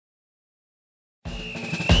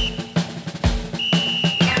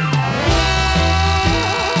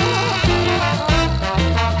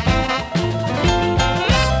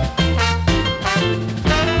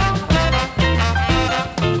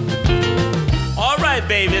right,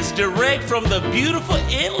 baby. It's direct from the beautiful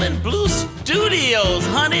Inland Blue Studios.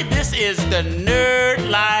 Honey, this is the Nerd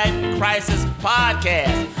Life Crisis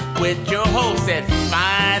Podcast with your hosts, that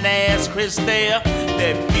fine-ass Chris Thayer,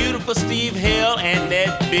 that beautiful Steve Hill, and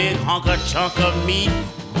that big hunker chunk of meat,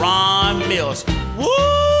 Ron Mills. Woo!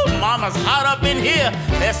 Mama's hot up in here.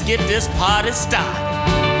 Let's get this party started.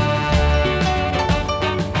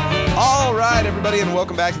 All right, everybody, and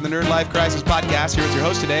welcome back to the Nerd Life Crisis Podcast. Here with your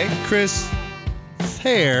host today, Chris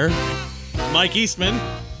Thayer. Mike Eastman.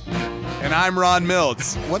 And I'm Ron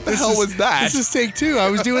Mills. What the hell was that? This is take two. I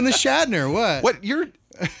was doing the Shatner. What? What?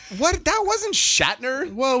 That wasn't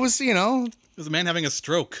Shatner? Well, it was, It was a man having a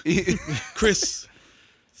stroke. Chris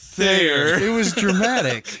Thayer. it was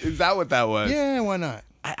dramatic. Is that what that was? Yeah, why not?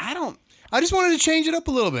 I I just wanted to change it up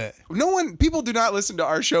a little bit. people do not listen to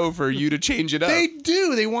our show for you to change it up. They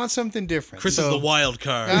do. They want something different. Chris is the wild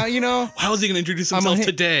card. How is he going to introduce himself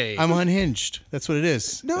today? I'm unhinged. That's what it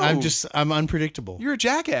is. No. I'm unpredictable. You're a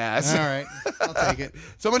jackass. All right. I'll take it.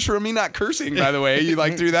 So much for me not cursing, by the way. You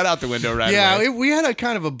threw that out the window right away. Yeah, we had a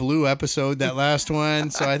kind of a blue episode that last one,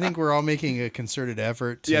 so I think we're all making a concerted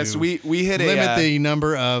effort to Yes, we hit limit the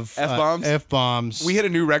number of F-bombs. F-bombs. We hit a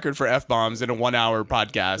new record for F-bombs in a 1 hour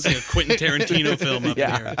podcast. It's like a Quentin Tarantino film up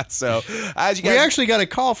here. So as you guys, We actually got a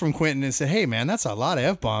call from Quentin and said, "Hey, man, that's a lot of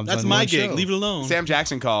F-bombs. That's on my one gig. show." Leave it alone. Sam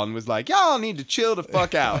Jackson called and was like, "Y'all need to chill the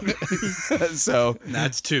fuck out." So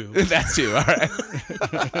That's two. that's two. All right.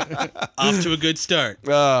 Off to a good start.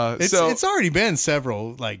 It's already been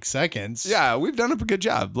several seconds. Yeah, we've done a good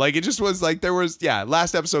job. It just was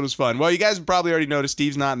last episode was fun. Well, you guys probably already noticed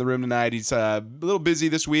Steve's not in the room tonight. He's a little busy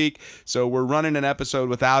this week, so we're running an episode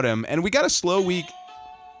without him, and we got a slow week.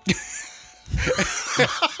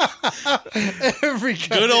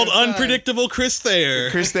 Good old unpredictable Chris Thayer.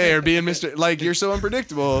 Chris Thayer being Mr. You're so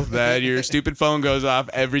unpredictable that your stupid phone goes off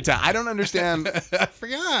every time. I don't understand. I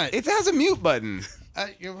forgot. It has a mute button.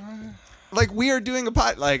 We are doing a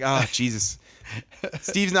pot. Oh, Jesus.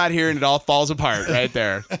 Steve's not here and it all falls apart right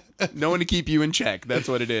there. No one to keep you in check. That's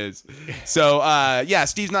what it is. So,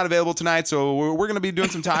 Steve's not available tonight, so we're going to be doing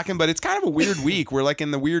some talking, but it's kind of a weird week. We're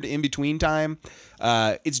in the weird in-between time.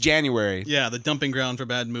 It's January. Yeah, the dumping ground for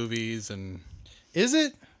bad movies. And Is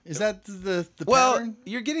it? Is that the Well, pattern?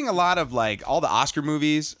 you're getting a lot of all the Oscar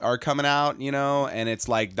movies are coming out, and it's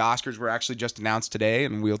the Oscars were actually just announced today,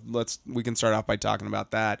 and we can start off by talking about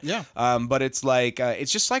that. Yeah. But it's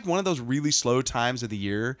it's just one of those really slow times of the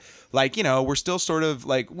year. We're still sort of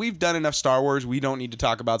we've done enough Star Wars. We don't need to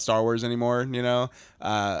talk about Star Wars anymore,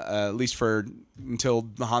 at least until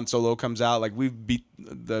Han Solo comes out. We've beat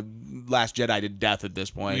the Last Jedi to death at this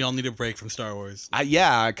point. we all need a break from Star Wars.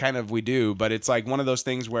 Kind of we do, but it's one of those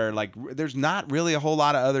things where there's not really a whole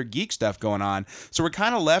lot of other geek stuff going on. So we're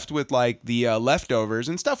kind of left with the leftovers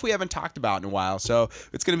and stuff we haven't talked about in a while. So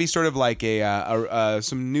it's going to be sort of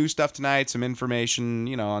some new stuff tonight, some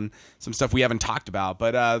information, on some stuff we haven't talked about.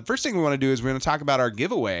 But first thing we want to do is we're going to talk about our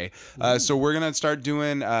giveaway. So we're going to start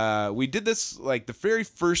doing, we did this the very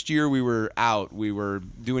first year we were out, we were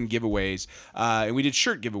doing giveaways, and we did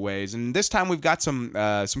shirt giveaways. And this time we've got some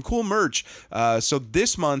cool merch. So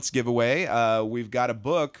this month's giveaway, we've got a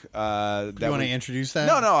book. That you want to introduce that?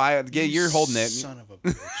 No, you're holding it. Son of a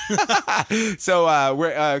bitch.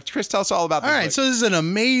 So Chris, tell us all about this. All right, book. so this is an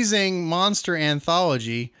amazing monster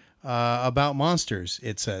anthology about monsters,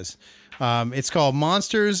 it says. It's called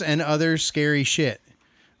Monsters and Other Scary Shit.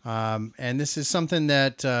 And this is something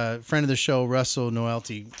that friend of the show, Russell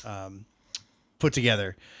Noelty, put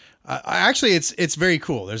together. Actually, it's very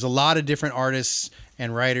cool. There's a lot of different artists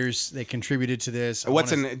and writers that contributed to this.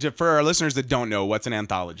 For our listeners that don't know, what's an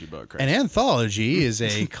anthology book? Chris? An anthology is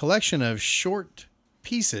a collection of short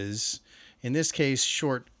pieces, in this case,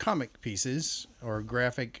 short comic pieces or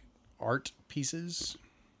graphic art pieces,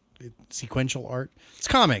 sequential art. It's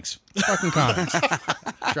comics. It's fucking comics.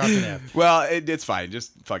 Drop an F. Well, it's fine.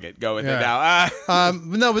 Just fuck it. Go with it Yeah. now.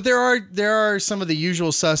 No, but there are some of the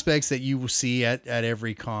usual suspects that you will see at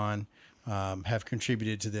every con have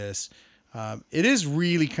contributed to this. It is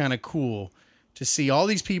really kind of cool to see all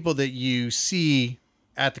these people that you see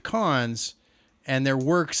at the cons and their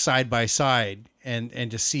work side by side and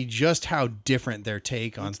to see just how different their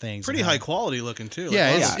take on things. Pretty high quality looking too. Yeah,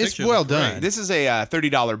 all the it's pictures well look great. done. This is a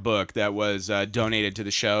 $30 book that was donated to the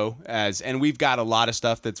show, and we've got a lot of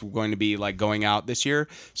stuff that's going to be going out this year.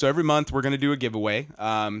 So every month we're going to do a giveaway.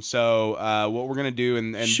 So what we're going to do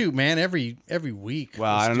and shoot, man, every week.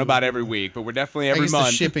 Well, I don't know about every week, but we're definitely every I guess month.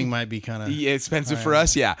 the shipping might be kind of expensive for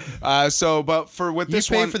us, yeah. But for with this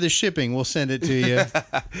you pay one, for the shipping, we'll send it to you.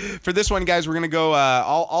 for this one, guys, we're gonna go.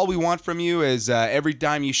 All we want from you is every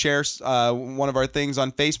time you share one of our things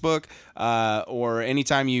on Facebook, or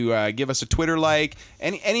anytime you give us a Twitter like,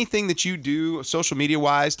 anything that you do social media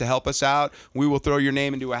wise to help us out, we will throw your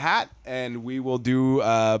name into a hat and we will do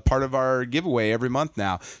part of our giveaway every month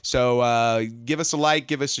now. So give us a like,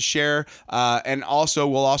 give us a share, and also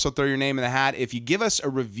we'll also throw your name in the hat if you give us a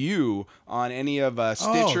review on any of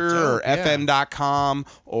Stitcher or FM.com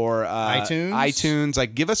or iTunes.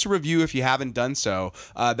 Like, give us a review if you haven't done so.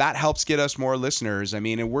 That helps get us more listeners. I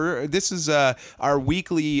mean, and this is our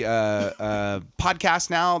weekly podcast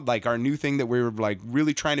now, like our new thing that we're like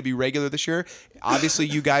really trying to be regular this year. Obviously,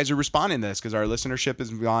 you guys are responding to this because our listenership has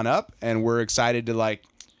gone up, and we're excited to like.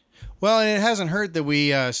 Well, and it hasn't hurt that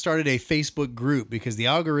we started a Facebook group because the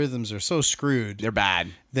algorithms are so screwed. They're bad.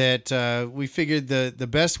 That we figured the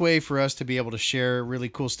best way for us to be able to share really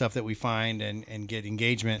cool stuff that we find and get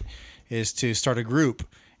engagement is to start a group.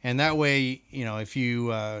 And that way, you know, if you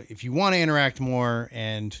want to interact more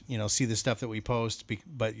and, you know, see the stuff that we post,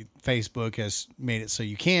 but Facebook has made it so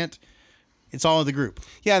you can't, it's all in the group.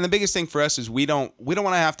 Yeah, and the biggest thing for us is we don't want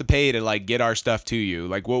to have to pay to like get our stuff to you.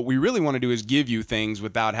 Like, what we really want to do is give you things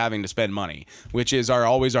without having to spend money, which is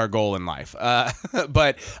always our goal in life.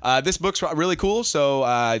 But this book's really cool,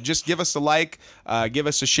 so just give us a like, give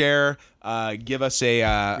us a share. Give us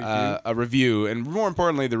a review, and more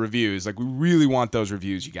importantly, the reviews. Like, we really want those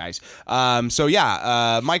reviews, you guys. So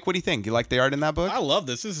yeah, Mike, what do you think? You like the art in that book? I love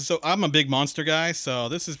this. I'm a big monster guy, so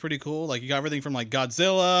this is pretty cool. Like, you got everything from like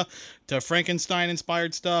Godzilla to Frankenstein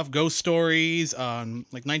inspired stuff, ghost stories,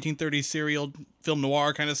 like 1930s serial film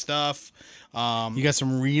noir kind of stuff. You got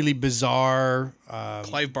some really bizarre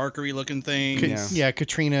Clive Barkery looking things.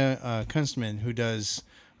 Katrina Kunstman, who does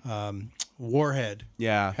Warhead.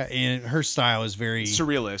 Yeah. And her style is very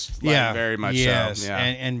surrealist. Like, very much so. Yeah.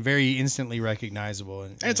 And very instantly recognizable.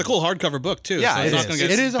 And it's a cool hardcover book too. Yeah, so it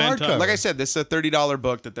is a hardcover. Like I said, this is a $30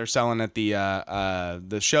 book that they're selling at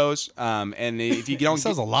the shows. And if you don't, he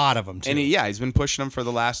sells a lot of them too. And he's been pushing them for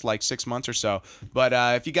the last like 6 months or so. But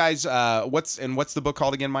if you guys, what's the book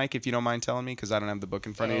called again, Mike? If you don't mind telling me, because I don't have the book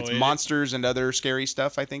in front of me. It's Monsters and Other Scary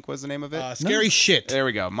Stuff, I think was the name of it. Scary shit. There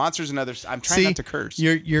we go. Monsters and Other. I'm trying not to curse.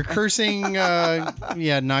 You're cursing.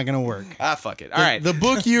 Not gonna work. Fuck it. All right. The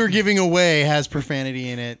book you are giving away has profanity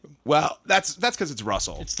in it. Well, that's because it's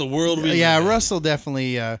Russell. It's the world we live in. Russell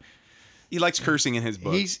definitely. He likes cursing in his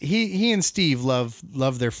book. He and Steve love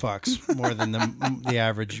their fucks more than the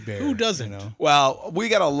average bear. Who doesn't? You know? Well, we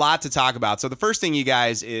got a lot to talk about. So the first thing, you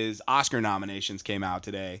guys, is Oscar nominations came out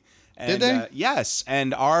today. And, did they? Yes,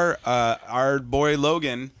 and our boy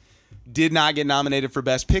Logan did not get nominated for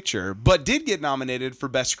Best Picture, but did get nominated for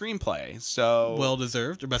Best Screenplay. So well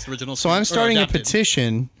deserved, or Best Original. So I'm starting a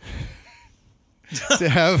petition to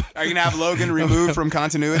have. Are you gonna have Logan removed from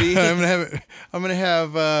continuity? I'm gonna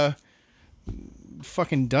have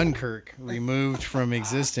fucking Dunkirk removed from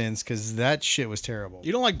existence because that shit was terrible.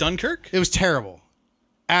 You don't like Dunkirk? It was terrible,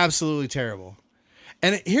 absolutely terrible.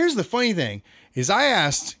 And here's the funny thing: is I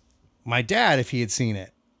asked my dad if he had seen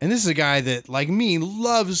it. And this is a guy that, like me,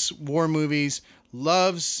 loves war movies,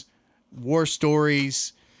 loves war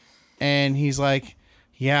stories. And he's like,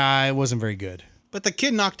 yeah, it wasn't very good. But the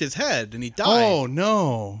kid knocked his head and he died. Oh,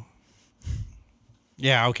 no.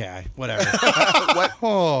 Yeah, okay. Whatever. What?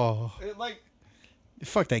 Oh.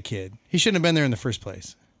 Fuck that kid. He shouldn't have been there in the first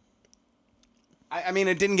place. I mean,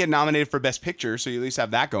 it didn't get nominated for Best Picture, so you at least have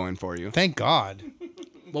that going for you. Thank God.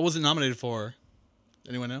 What was it nominated for?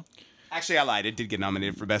 Anyone know? Actually, I lied. It did get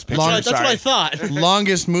nominated for Best Picture. That's what I thought.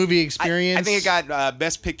 Longest movie experience. I think it got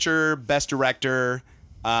Best Picture, Best Director.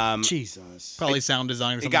 Jesus. Probably sound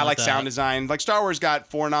design or something. It got like that. sound design. Like Star Wars got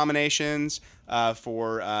 4 nominations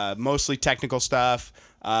for mostly technical stuff.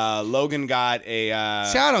 Logan got a.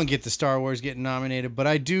 See, I don't get the Star Wars getting nominated, but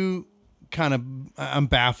I do kind of. I'm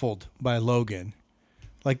baffled by Logan.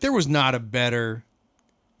 Like, there was not a better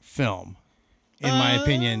film, in my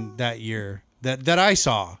opinion, that year that I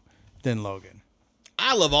saw than Logan.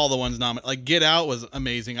 I love all the ones nominated. Like Get Out was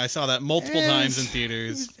amazing. I saw that multiple times in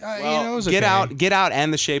theaters. Well, it was Get okay. Get Out,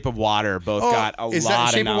 and The Shape of Water both got a is lot that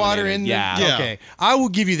of Shape of Water in there? Yeah. Okay, I will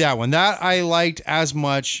give you that one. That I liked as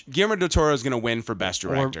much Guillermo del Toro is going to win for Best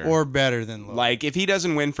Director. or better than Logan. Like, if he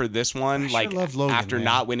doesn't win for this one, like love Logan, after man.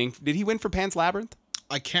 not winning, did he win for Pan's Labyrinth?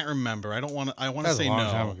 I can't remember. I want to that was say a long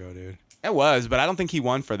no. time ago, dude. It was, but I don't think he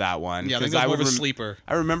won for that one. Yeah, I think 'cause that was more would of a sleeper.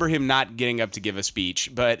 I remember him not getting up to give a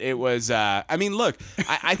speech, but it was. I mean, look,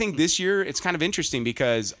 I think this year it's kind of interesting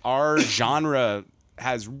because our genre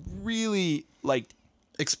has really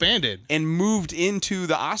expanded and moved into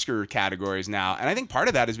the Oscar categories now, and I think part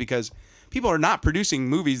of that is because people are not producing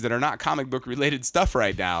movies that are not comic book related stuff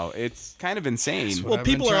right now. It's kind of insane. Well, I've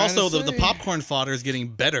people been are trying to also the say. popcorn fodder is getting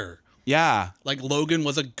better. Yeah. Like Logan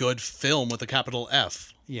was a good film with a capital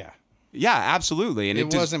F. Yeah. Yeah, absolutely. And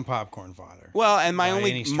It wasn't popcorn fodder. well, and by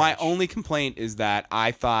any stretch. my only complaint is that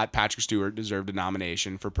I thought Patrick Stewart deserved a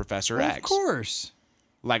nomination for Professor X. Of course.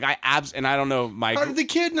 Like and I don't know, Mike. How did the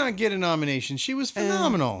kid not get a nomination? She was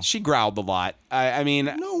phenomenal. She growled a lot. I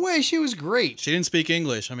mean, No way. She was great. She didn't speak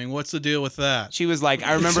English. I mean, what's the deal with that? she was like,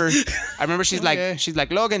 I remember she's Okay.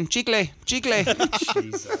 like Logan, chicle.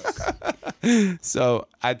 Jesus. So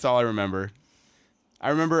that's all I remember. I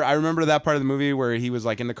remember that part of the movie where he was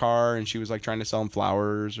like in the car and she was like trying to sell him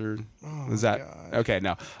flowers or was that okay?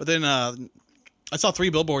 No, But then I saw 3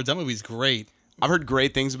 Billboards. That movie's great. I've heard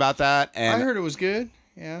great things about that, and I heard it was good.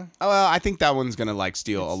 Yeah. well, I think that one's gonna like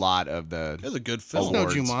steal a lot of the. It was a good It's film. no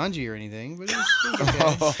Awards. Jumanji or anything, but it was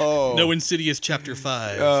okay. Oh. No Insidious Chapter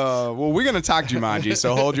 5. Well, we're gonna talk Jumanji,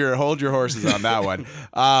 so hold your horses on that one.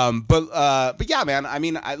 But yeah, man. I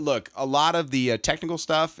mean, look, a lot of the technical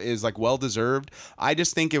stuff is like well deserved. I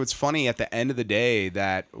just think it was funny at the end of the day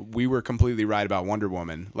that we were completely right about Wonder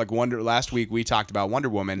Woman. Like last week we talked about Wonder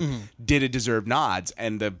Woman. Did it deserve nods?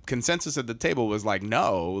 And the consensus at the table was like,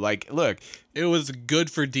 no. Like, look, It was good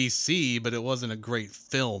for DC, but it wasn't a great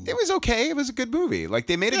film. it was okay. It was a good movie. Like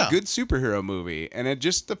they made a Yeah. good superhero movie, and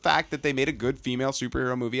just the fact that they made a good female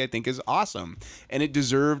superhero movie, I think, is awesome. And it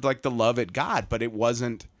deserved like the love it got, but it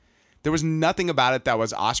wasn't. There was nothing about it that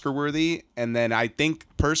was Oscar worthy. And then I think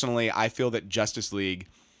personally, I feel that Justice League,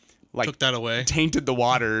 like, Took that away. tainted the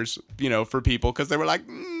waters, for people because they were like,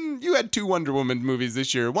 you had 2 Wonder Woman movies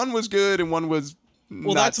this year. One was good and one was.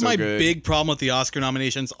 Well, not that's so my good. big problem with the Oscar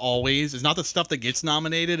nominations always. It's not the stuff that gets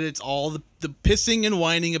nominated. It's all the pissing and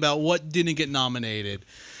whining about what didn't get nominated.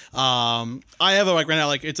 I have it like right now,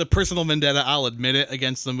 like it's a personal vendetta, I'll admit it,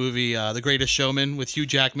 against the movie The Greatest Showman with Hugh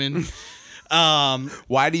Jackman.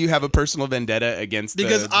 Why do you have a personal vendetta against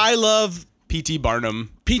Because the I love P.T.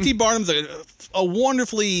 Barnum? P.T. Barnum's a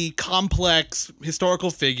wonderfully complex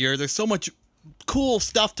historical figure. There's so much cool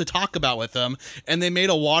stuff to talk about with him, and they made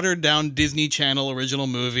a watered down Disney Channel original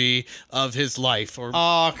movie of his life.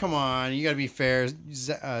 Oh, come on. You got to be fair.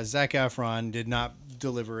 Zac Efron did not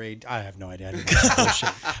deliver I have no idea. I didn't know bullshit.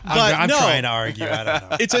 I'm no. trying to argue. I don't know.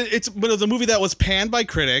 But it was a movie that was panned by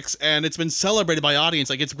critics, and it's been celebrated by audience.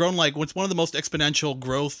 Like it's grown like it's one of the most exponential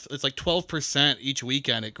growth. It's like 12% each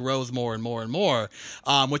weekend. It grows more and more and more,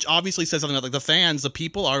 which obviously says something about like the fans, the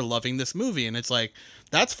people are loving this movie, and it's like.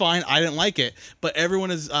 That's fine. I didn't like it, but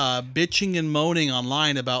everyone is bitching and moaning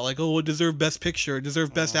online about like, oh, it deserved Best Picture, it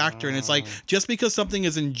deserved Best Actor, and it's like just because something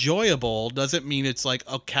is enjoyable doesn't mean it's like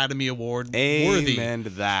Academy Award worthy. Amen to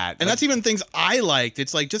that. And that's even things I liked.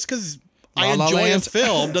 It's like just because I La La enjoy a Land.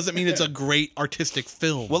 film doesn't mean it's a great artistic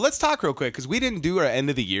film. Well, let's talk real quick because we didn't do our end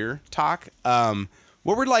of the year talk.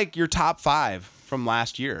 What were like your top 5 from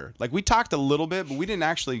last year? Like we talked a little bit, but we didn't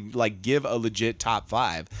actually like give a legit top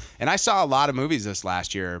 5. And I saw a lot of movies this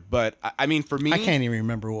last year, but I mean, for me, I can't even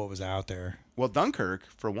remember what was out there. Well, Dunkirk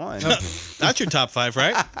for one. That's your top 5,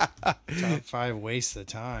 right? Top 5 waste of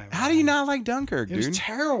time. How do you not like Dunkirk, It was dude?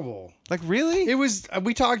 terrible. Like really? It was.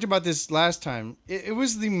 We talked about this last time. It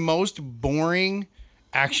was the most boring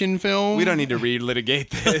action film. We don't need to relitigate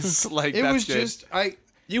this. Like It that's was good. just.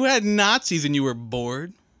 You had Nazis and you were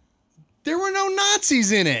bored. There were no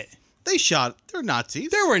Nazis in it. They're Nazis.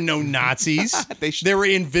 There were no Nazis. There were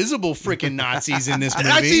invisible freaking Nazis in this movie.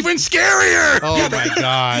 That's even scarier. Oh my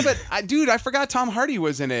god! But dude, I forgot Tom Hardy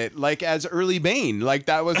was in it, like as early Bane. Like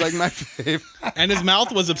that was like my favorite. And his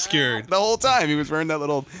mouth was obscured. The whole time he was wearing that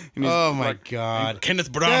little. and he's Oh my like, god!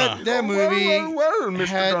 Kenneth Branagh. That movie Well, Mr.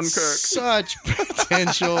 had Dunkirk. such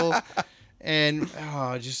potential, and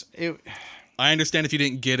I understand if you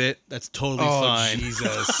didn't get it. That's totally Oh fine.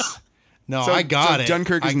 Jesus! No, So, I got so it.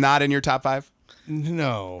 Dunkirk is not in your top 5.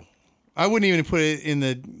 No, I wouldn't even put it in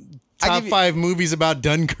the I top give you- 5 movies about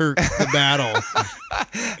Dunkirk, the battle.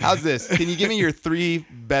 How's this? Can you give me your 3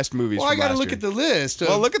 best movies? Well, I from got to last look year? at the list.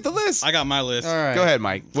 Well, look at the list. I got my list. All right. Go ahead,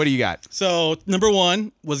 Mike. What do you got? So number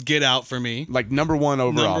 1 was Get Out for me. Like number 1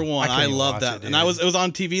 overall. Number 1, I couldn't I even love watch that. it, And dude. it was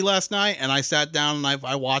on TV last night, and I sat down and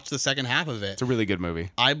I watched the second half of it. It's a really good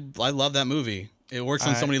movie. I love that movie. It works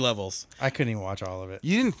on so many levels. I couldn't even watch all of it.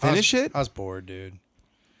 You didn't finish it? I was bored, dude.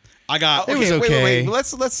 I got It was okay. Wait. Let's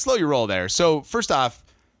slow your roll there. So first off,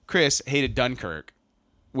 Chris hated Dunkirk,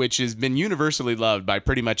 which has been universally loved by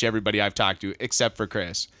pretty much everybody I've talked to, except for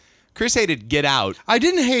Chris. Chris hated Get Out. I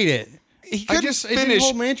didn't hate it. He I couldn't just- it finish. didn't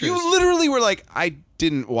hold my interest. You literally were like, I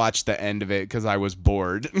didn't watch the end of it because I was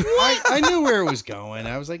bored. I knew where it was going.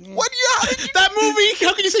 I was like, What? Yeah. That movie?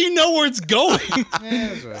 How can you say you know where it's going?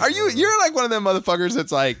 Are you? You're like one of them motherfuckers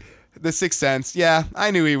that's like The Sixth Sense. Yeah, I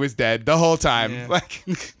knew he was dead the whole time. Yeah.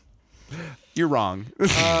 Like, you're wrong.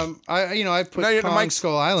 I put No, Kong Mike's-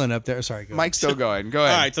 Skull Island up there. Sorry, go Mike's still going. Go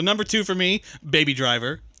ahead. All right, so number 2 for me, Baby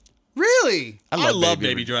Driver. Really? I love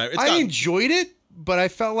Baby Driver. I enjoyed it, but I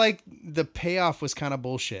felt like the payoff was kind of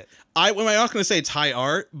bullshit. I'm not going to say it's high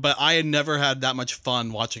art, but I had never had that much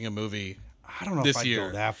fun watching a movie. I don't know This if I'd year.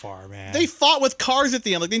 go that far, man. They fought with cars at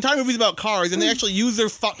the end. Like the entire movie's about cars, and they actually use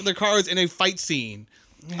their cars in a fight scene.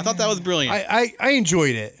 I thought that was brilliant. I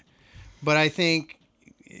enjoyed it, but I think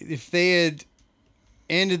if they had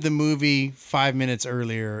ended the movie 5 minutes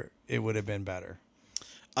earlier, it would have been better.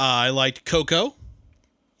 I liked Coco.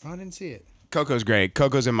 Oh, I didn't see it. Coco's great.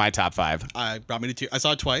 Coco's in my top 5. Brought me to 2. I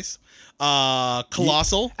saw it twice.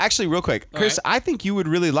 Colossal. Actually, real quick, Chris, right. I think you would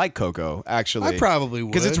really like Coco. Actually, I probably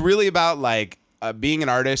would. because it's really about like being an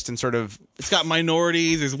artist and sort of. It's got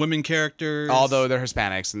minorities. There's women characters. Although they're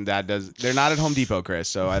Hispanics and they're not at Home Depot, Chris.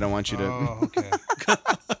 So I don't want you to. Oh, okay.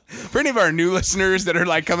 For any of our new listeners that are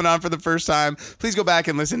like coming on for the first time, please go back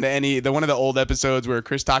and listen to one of the old episodes where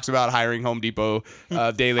Chris talks about hiring Home Depot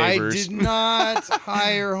day I laborers. did not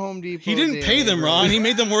hire Home Depot. He didn't pay them, laborers. Ron. He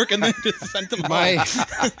made them work and then just sent them home.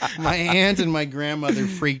 My aunt and my grandmother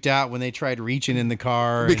freaked out when they tried reaching in the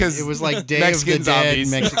car and Because it was like Day Mexican of the Dead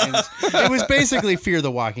zombies. Mexicans. It was basically Fear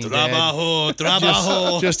the Walking Dead,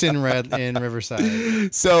 Trabajo. just in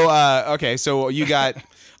Riverside. So okay, so you got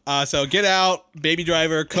So Get Out, Baby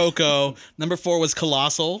Driver, Coco. Number 4 was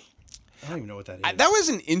Colossal. I don't even know what that is. that was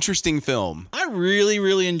an interesting film. I really,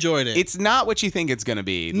 really enjoyed it. It's not what you think it's gonna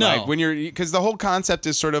be. No. Like when because the whole concept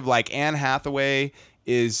is sort of like Anne Hathaway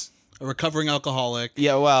is. a recovering alcoholic.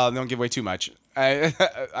 Yeah, well, don't give away too much.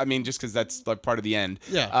 I mean, just because that's like part of the end.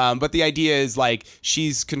 Yeah. But the idea is like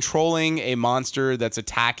she's controlling a monster that's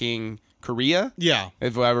attacking Korea. Yeah.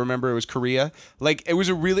 If I remember, it was Korea. Like it was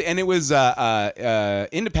it was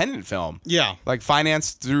independent film. Yeah. Like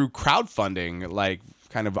financed through crowdfunding. Like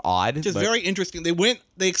kind of odd. Just but- very interesting.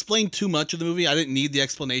 They explained too much of the movie. I didn't need the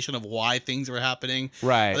explanation of why things were happening.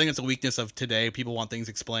 Right. I think it's a weakness of today. People want things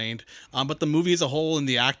explained. But the movie as a whole and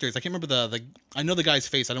the actors, I can't remember I know the guy's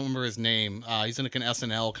face. I don't remember his name. He's like an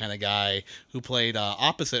SNL kind of guy who played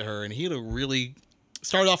opposite her, and he had a really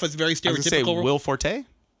started off as very I was gonna say stereotypical. Will Forte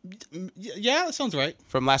Yeah, that sounds right.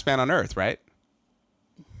 from Last Man on Earth, right?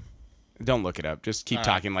 Don't look it up. Just keep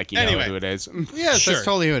talking like you know Anyway. who it is. Yes, Sure. that's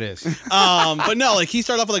totally who it is. But no, like he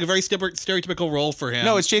started off with like a very stereotypical role for him.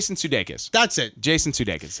 No, it's Jason Sudeikis. that's it. Jason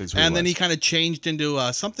Sudeikis is who And it then was. he kind of changed into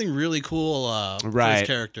something really cool for Right. his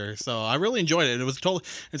character. So I really enjoyed it. It was totally.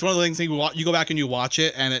 It's one of the things you go back and you watch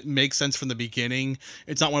it, and it makes sense from the beginning.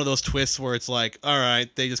 It's not one of those twists where it's like, all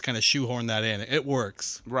right, they just kind of shoehorn that in. It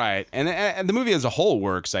works. Right, and the movie as a whole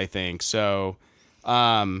works, I think. So,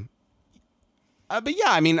 but yeah,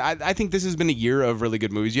 I mean, I think this has been a year of really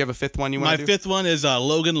good movies. You have a fifth one you want My to do? fifth one is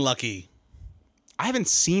Logan Lucky. I haven't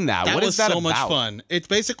seen that. That What was is that so about? much fun.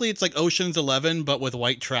 It's like Ocean's 11, but with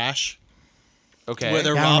white trash. Okay. Where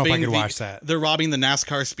they're Yeah, I don't know if I robbing. could watch that. They're robbing the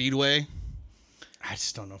NASCAR Speedway. I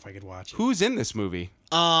just don't know if I could watch it. Who's in this movie?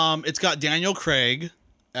 It's got Daniel Craig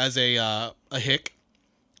as a hick.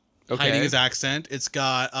 Okay. Hiding his accent. It's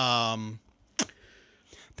got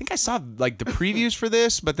I think I saw like the previews for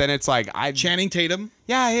this, but then it's like Channing Tatum.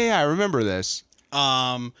 yeah, I remember this.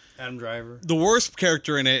 Adam Driver. The worst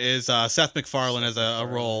character in it is Seth MacFarlane as a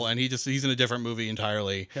role, and he's in a different movie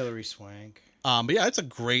entirely. Hilary Swank. But yeah, it's a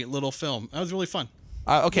great little film. That was really fun.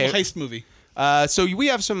 Okay. Little heist movie. So we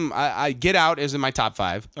have some. Get Out is in my top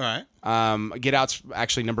 5. All right. Get Out's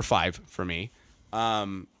actually number 5 for me.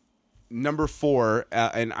 Number 4,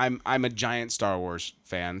 and I'm a giant Star Wars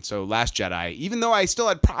fan. So Last Jedi, even though I still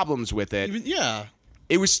had problems with it, Yeah.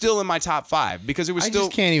 it was still in my top 5 because it was I still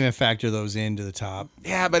just can't even factor those into the top.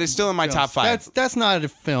 yeah, but it's still in my top 5. That's not a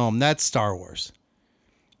film. That's Star Wars.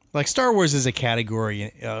 Like Star Wars is a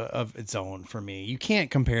category of its own for me. You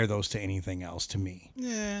can't compare those to anything else to me.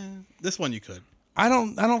 Yeah. This one you could. I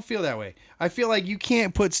don't feel that way. I feel like you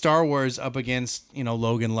can't put Star Wars up against,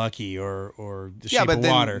 Logan Lucky or The Shape of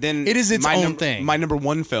Water. Then it is its own thing. My number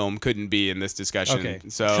 1 film couldn't be in this discussion. Okay.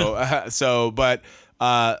 So, but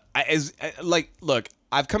look,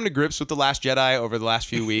 I've come to grips with The Last Jedi over the last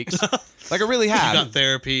few weeks. Like I really You have. got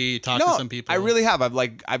therapy, talked to some people. I really have.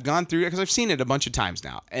 I've gone through it because I've seen it a bunch of times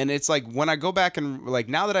now, and it's like when I go back and like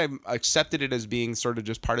now that I've accepted it as being sort of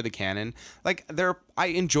just part of the canon, like I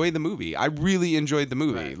enjoy the movie. I really enjoyed the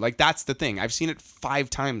movie. Right. Like that's the thing. I've seen it 5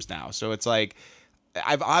 times now, so it's like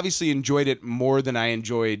I've obviously enjoyed it more than I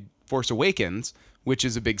enjoyed Force Awakens, which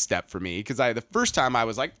is a big step for me because the first time I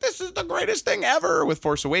was like, this is the greatest thing ever with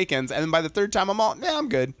Force Awakens, and then by the third time I'm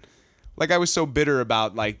good. Like I was so bitter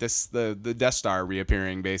about like the Death Star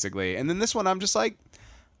reappearing basically, and then this one I'm just like,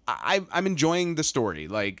 I'm enjoying the story.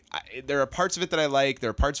 Like there are parts of it that I like, there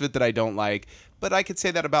are parts of it that I don't like, but I could say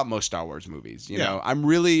that about most Star Wars movies. You know, I'm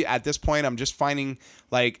really at this point, I'm just finding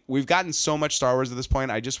like we've gotten so much Star Wars at this point.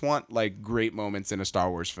 I just want like great moments in a Star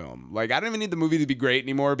Wars film. Like I don't even need the movie to be great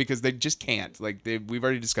anymore because they just can't. Like we've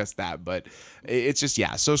already discussed that, but it's just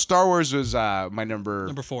So Star Wars was my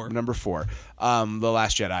number 4. Number 4, The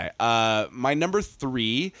Last Jedi. My number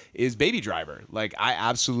 3 is Baby Driver. Like I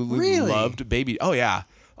absolutely loved Baby. Oh yeah.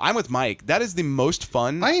 I'm with Mike. That is the most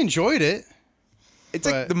fun. I enjoyed it. It's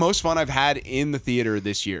like the most fun I've had in the theater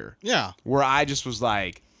this year. Yeah. Where I just was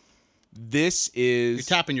like, this is...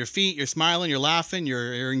 You're tapping your feet, you're smiling, you're laughing,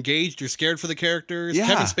 you're engaged, you're scared for the characters. Yeah.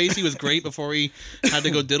 Kevin Spacey was great before he had to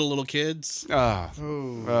go diddle little kids. But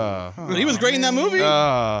he was great in that movie.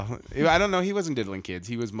 I don't know. He wasn't diddling kids.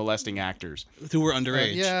 He was molesting actors. Who were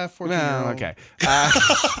underage. 14-year-old. Okay.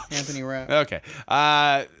 Anthony Rapp. Okay.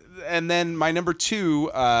 And then my number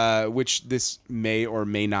 2, which this may or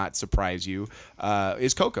may not surprise you,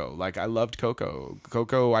 is Coco. Like I loved Coco.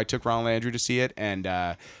 Coco, I took Ronald Andrew to see it, and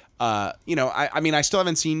I mean, I still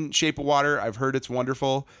haven't seen Shape of Water. I've heard it's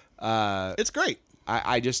wonderful. It's great.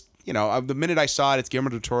 I just the minute I saw it, it's Guillermo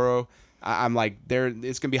del Toro. I'm like,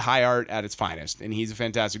 it's gonna be high art at its finest, and he's a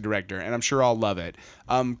fantastic director, and I'm sure I'll love it.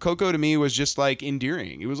 Coco to me was just like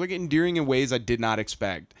endearing. It was like endearing in ways I did not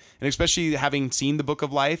expect, and especially having seen the Book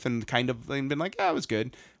of Life and kind of been like, it was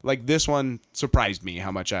good. Like this one surprised me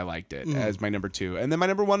how much I liked it as my number 2, and then my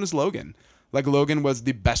number 1 was Logan. Like Logan was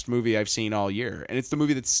the best movie I've seen all year, and it's the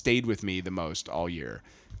movie that stayed with me the most all year.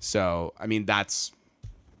 So I mean, that's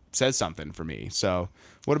says something for me. So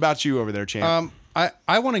what about you over there, Champ?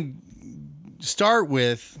 I want to start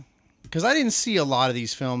with, because I didn't see a lot of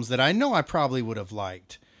these films that I know I probably would have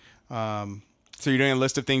liked. So you're doing a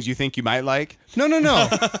list of things you think you might like? No.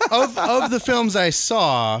 of the films I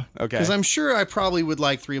saw, okay, because I'm sure I probably would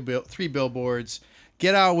like Three Billboards.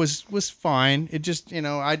 Get Out was fine. It just,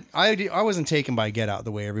 I wasn't taken by Get Out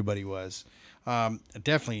the way everybody was.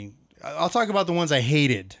 Definitely. I'll talk about the ones I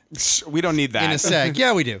hated. We don't need that. In a sec.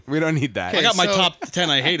 Yeah, we do. We don't need that. I got my top 10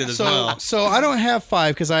 I hated as well. So I don't have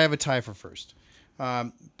 5 because I have a tie for first.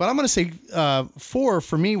 But I'm going to say 4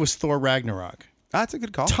 for me was Thor Ragnarok. That's a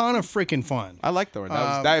good call. Ton of freaking fun. I like Thor.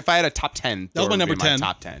 If I had a top 10, that was my number 10.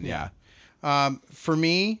 Top 10, yeah. For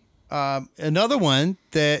me, another one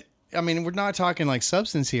that, I mean, we're not talking like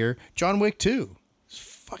substance here. John Wick 2. It's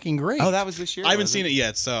fucking great. Oh, that was this year? I haven't seen it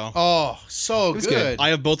yet, so. Oh, so good. I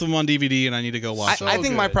have both of them on DVD, and I need to go watch. I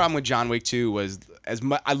think my problem with John Wick 2 was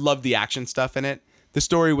I loved the action stuff in it. The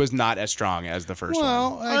story was not as strong as the first one.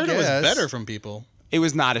 Well, I heard it was better from people. It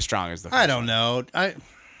was not as strong as the first one. I don't know.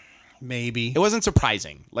 Maybe. It wasn't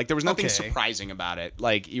surprising. Like, there was nothing surprising about it.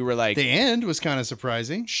 Like, you were like... The end was kind of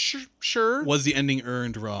surprising. Sure. Was the ending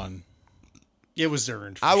earned, Ron? It was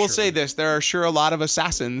earned. I will say this. There are sure a lot of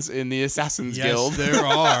assassins in the Assassin's Guild. There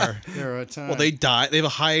are. There are a ton. Well, they die. They have a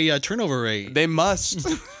high turnover rate. They must.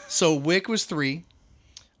 So Wick was 3.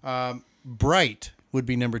 Bright would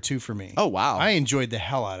be number 2 for me. Oh, wow. I enjoyed the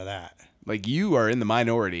hell out of that. Like, you are in the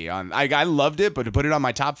minority on. I loved it, but to put it on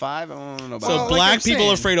my top 5, I don't know about So that. black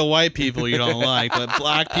people afraid of white people you don't like, but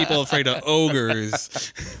black people afraid of ogres.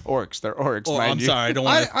 Orcs. They're orcs, Oh, mind I'm you. sorry. I don't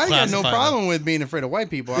want to I got no classify problem with being afraid of white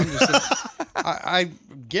people. I'm just I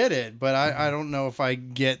get it, but I don't know if I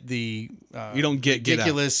get the You don't get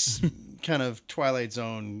ridiculous kind of Twilight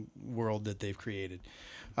Zone world that they've created.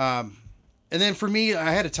 And then for me,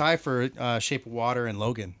 I had a tie for Shape of Water and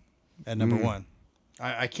Logan at number 1.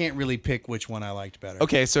 I can't really pick which one I liked better.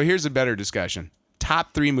 Okay, so here's a better discussion.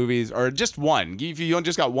 Top 3 movies, or just one. If you don't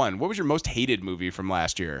just got one, what was your most hated movie from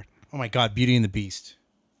last year? Oh my God, Beauty and the Beast.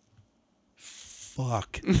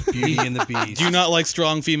 Fuck, Beauty and the Beast. Do you not like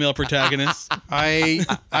strong female protagonists?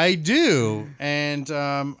 I do, and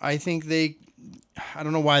I think I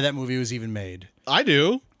don't know why that movie was even made. I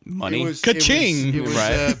do. Money. Ka-ching. It was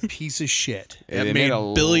Right. a piece of shit. It made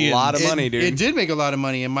a billions. lot of money, dude. It did make a lot of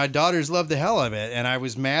money, and my daughters loved the hell of it, and I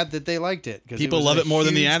was mad that they liked it. People was love a it more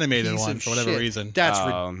than the huge animated piece one of for whatever shit. reason. That's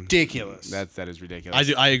ridiculous. That is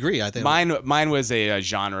ridiculous. I agree. I think Mine was a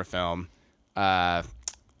genre film.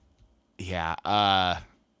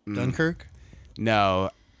 Dunkirk. No,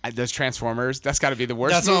 those Transformers. That's got to be the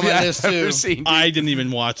worst That's on movie my I've list, ever too. seen. I didn't even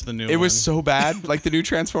watch the new one. It was so bad. Like the new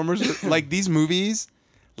Transformers, like these movies,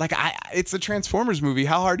 Like it's a Transformers movie.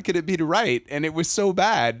 How hard could it be to write? And it was so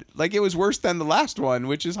bad. Like it was worse than the last one,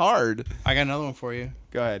 which is hard. I got another one for you.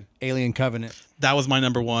 Go ahead. Alien Covenant. That was my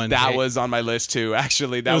number one. That was on my list too.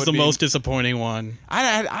 Actually, that was the be- most disappointing one. I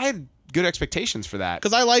had good expectations for that.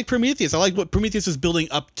 Because I like Prometheus. I like what Prometheus is building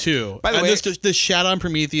up to. By the and way- this shat on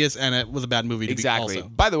Prometheus, and it was a bad movie to Exactly. be also.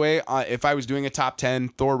 By the way, if I was doing a top 10,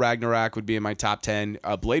 Thor Ragnarok would be in my top 10.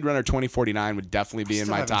 Blade Runner 2049 would definitely be in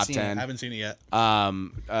still my haven't top seen it. 10. I haven't seen it yet.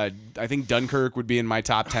 I think Dunkirk would be in my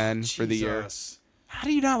top 10 for the year. Jesus. How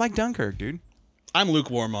do you not like Dunkirk, dude? I'm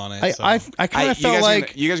lukewarm on it. I so. kind of felt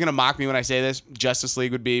like you guys gonna mock me when I say this? Justice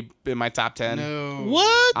League would be in my top 10. no.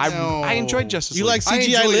 What? I enjoyed Justice You League. like I CGI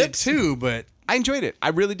enjoyed it lips? too, but I enjoyed it. I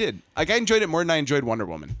really did. Like I enjoyed it more than I enjoyed Wonder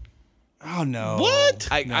Woman. oh no. What?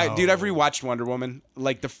 Dude, I've rewatched Wonder Woman.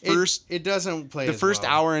 Like the first it doesn't play the as first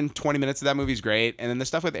well. hour and 20 minutes of that movie is great, and then the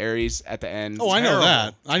stuff with Ares at the end. Oh, I know terrible.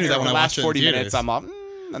 that. I knew that when The I last watched it in 40 theaters. minutes, I'm all.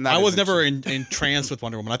 I'm not I was as never entranced with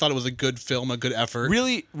Wonder Woman. I thought it was a good film, a good effort.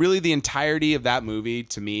 Really, the entirety of that movie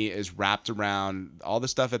to me is wrapped around all the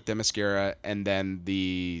stuff at Themyscira and then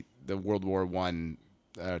the World War I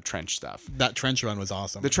trench stuff. That trench run was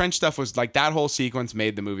awesome. The trench stuff was like that whole sequence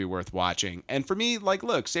made the movie worth watching. And for me, like,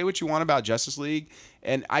 look, say what you want about Justice League,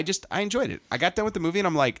 and I enjoyed it. I got done with the movie and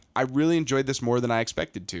I'm like, I really enjoyed this more than I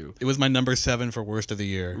expected to. It was my number 7 for worst of the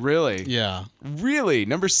year. Really? Yeah. Really?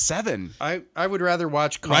 Number 7. I would rather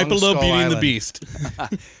watch Kong Right below Skull Beauty and the Island. Beast.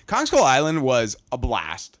 Kong Skull Island was a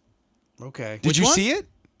blast. Okay. Did you one? see it?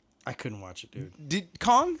 I couldn't watch it, dude. Did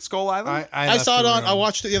Kong Skull Island? I left saw it the on. I room.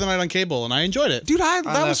 watched it the other night on cable, and I enjoyed it. Dude, that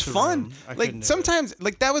was left the fun. room. I couldn't Like do sometimes,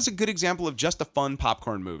 like that was a good example of just a fun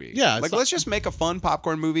popcorn movie. Yeah, like it's let's just make a fun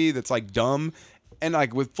popcorn movie that's like dumb and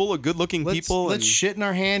like with full of good-looking people. Let's and, shit in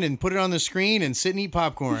our hand and put it on the screen and sit and eat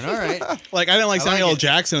popcorn. All right. Like I didn't like Samuel L. it.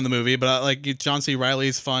 Jackson in the movie, but I like John C.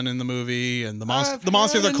 Reilly's fun in the movie, and the I've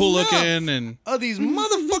monsters are had cool enough looking, and of these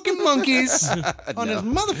motherfucking monkeys on this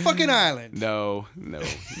motherfucking island. no,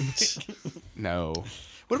 no.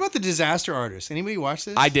 What about The Disaster Artist? Anybody watch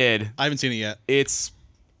this? I did. I haven't seen it yet. It's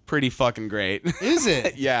pretty fucking great. Is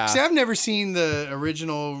it? Yeah. See, I've never seen the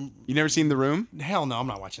original. You never seen The Room? Hell no, I'm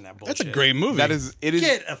not watching that bullshit. That's a great movie. That is. It is.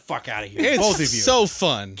 Get the fuck out of here, It's both of you. so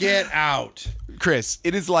fun. Get out. Chris,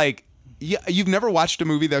 it is like. Yeah, you've never watched a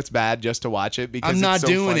movie that's bad just to watch it because I'm not it's so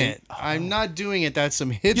doing funny. it. I'm not doing it. That's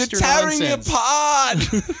some hipster You're tearing me nonsense. apart.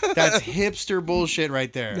 That's hipster bullshit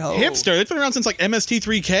right there. No. Hipster. It's been around since like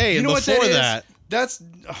MST3K, You and know what before that is? that. That's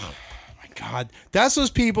oh my god. That's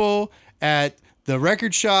those people at the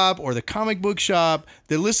record shop or the comic book shop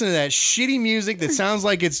that listen to that shitty music that sounds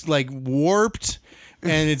like it's like warped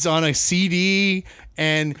and it's on a CD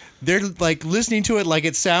and they're like listening to it like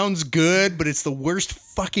it sounds good, but it's the worst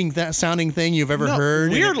fucking sounding thing you've ever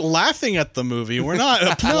heard. We're And laughing at the movie. We're not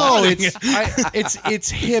no, applauding it.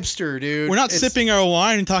 it's hipster, dude. We're not It's- sipping our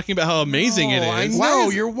wine and talking about how amazing it No, I is. know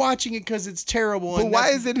is- you're watching it because it's terrible. But and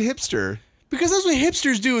why that's- is it hipster? Because that's what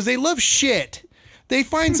hipsters do is they love shit. They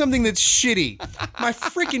find something that's shitty. My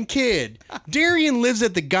freaking kid. Darian lives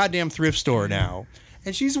at the goddamn thrift store now.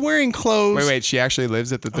 And she's wearing clothes. Wait. She actually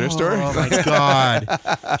lives at the thrift store? Oh my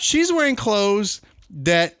God. She's wearing clothes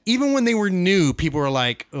that even when they were new, people were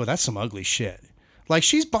like, oh, that's some ugly shit. Like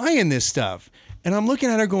she's buying this stuff. And I'm looking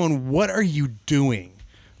at her going, what are you doing?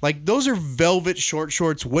 Like those are velvet short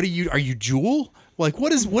shorts. Are you Jewel? Like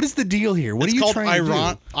what is the deal here? What It's are you called trying to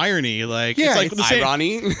do? irony. Like Yeah, it's like it's the same.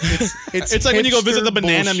 Irony? It's like when you go visit the hipster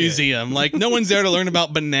banana bullshit. museum. Like no one's there to learn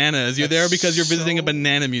about bananas. You're there because you're visiting a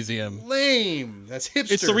banana museum. Lame. That's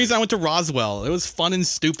hipster. It's the reason I went to Roswell. It was fun and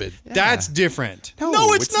stupid. That's different.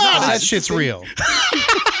 No, it's not. That It's shit's the same- real.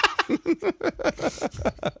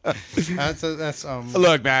 that's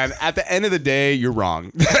Look, man, at the end of the day, you're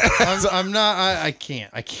wrong. I'm not. I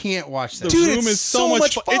can't watch that. The Dude, room it's is so so much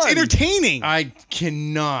much fun. It's fun. entertaining. I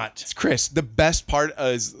cannot. Chris, the best part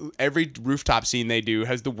is every rooftop scene they do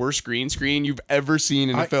has the worst green screen you've ever seen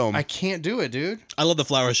in a film. I can't do it, dude. I love the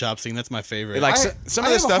flower shop scene. That's my favorite. Like, I, some I of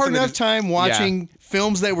the have stuff a hard in the- enough time watching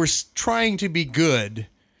films that were trying to be good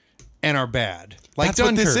and are bad. Like That's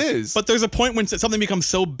what Dunkirk. this is. but there's a point when something becomes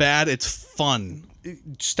so bad, it's fun.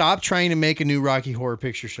 Stop trying to make a new Rocky Horror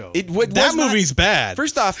Picture Show. It was That not- movie's bad.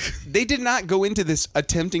 First off, they did not go into this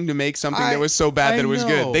attempting to make something I- that was so bad I that it was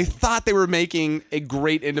know. good. They thought they were making a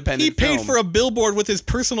great independent He paid film. for a billboard with his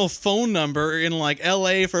personal phone number in like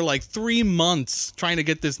LA for like 3 months trying to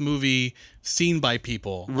get this movie seen by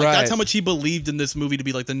people. Like, Right. That's how much he believed in this movie to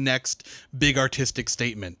be like the next big artistic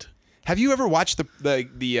statement. Have you ever watched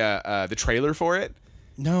the trailer for it?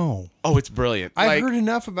 No. Oh, it's brilliant. I've Like, heard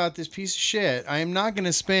enough about this piece of shit. I am not going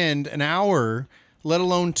to spend an hour let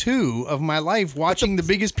alone 2 of my life watching the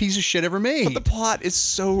biggest piece of shit ever made. But the plot is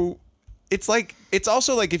so. It's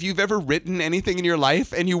also like if you've ever written anything in your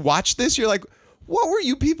life and you watch this, you're like, what were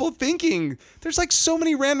you people thinking? There's like so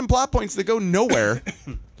many random plot points that go nowhere.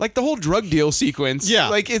 Like the whole drug deal sequence. Yeah.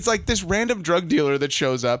 Like it's like this random drug dealer that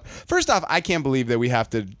shows up. First off, I can't believe that we have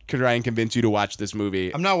to try and convince you to watch this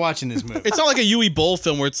movie. I'm not watching this movie. It's not like a Yui Bowl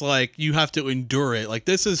film where it's like you have to endure it. Like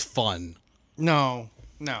this is fun. No.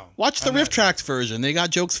 Watch the Riff Tracks version. They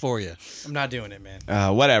got jokes for you. I'm not doing it,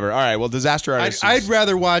 man. Whatever. All right. Well, Disaster Artist. I'd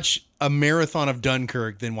rather watch a marathon of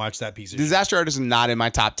Dunkirk than watch that piece of shit. Disaster Artist is not in my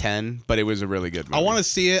top 10, but it was a really good movie. I want to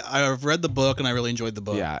see it. I've read the book and I really enjoyed the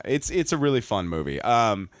book. Yeah, it's a really fun movie.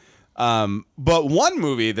 But one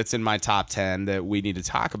movie that's in my top 10 that we need to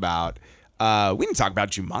talk about, we need to talk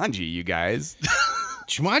about Jumanji, you guys.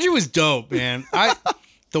 Jumanji was dope, man.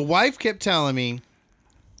 The wife kept telling me,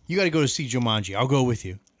 you got to go to see Jumanji. I'll go with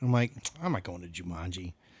you. I'm like, I'm not going to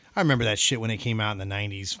Jumanji. I remember that shit when it came out in the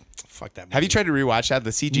 90s. Fuck that movie. Have you tried to rewatch that? The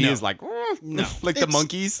CG No. is like, No. like the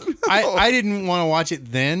monkeys. I didn't want to watch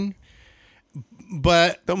it then,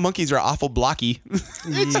 but The monkeys are awful blocky.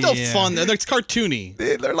 It's still Yeah. fun. They're cartoony.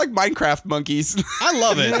 They're like Minecraft monkeys. I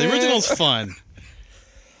love it. The original's fun.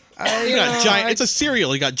 You got giant. It's a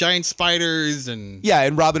cereal. You got giant spiders and Yeah,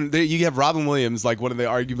 and you have Robin Williams, like one of the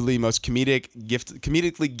arguably most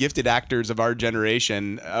comedically gifted actors of our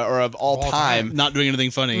generation or of all time, not doing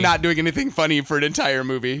anything funny. not doing anything funny for an entire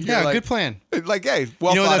movie. yeah, You're like, good plan. Like, hey,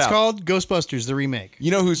 well You know what thought that's out. called? Ghostbusters, the remake.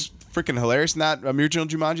 You know who's freaking hilarious in that original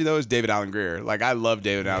Jumanji though is David Alan Grier. Like I love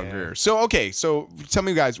David Alan Grier. So tell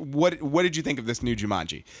me guys, what did you think of this new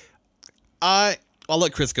Jumanji? I'll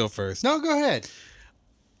let Chris go first. No, go ahead.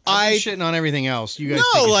 I'm shitting on everything else. You guys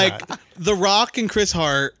No, take a like shot. The Rock and Chris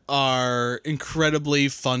Hart are incredibly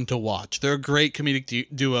fun to watch. They're a great comedic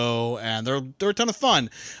duo, and they're a ton of fun.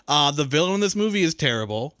 The villain in this movie is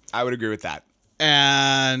terrible, I would agree with that.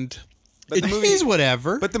 and But the movie, He's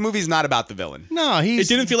whatever. but the movie's not about the villain. No, it he's...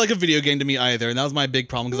 didn't feel like a video game to me either, and that was my big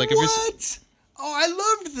problem. Because like if you're What? Oh, I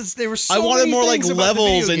loved this. There were so I wanted many more like things about the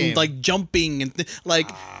levels video and game. like jumping and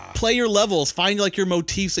play your levels, find like your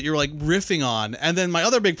motifs that you're like riffing on. And then my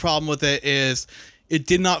other big problem with it is it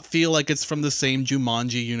did not feel like it's from the same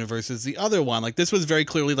Jumanji universe as the other one. Like this was very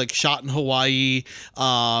clearly like shot in Hawaii.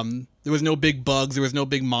 There was no big bugs, there was no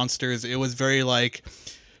big monsters. It was very like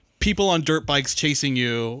people on dirt bikes chasing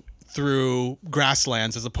you through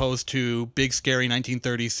grasslands as opposed to big scary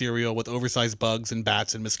 1930s cereal with oversized bugs and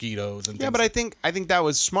bats and mosquitoes and Yeah, things. but I think that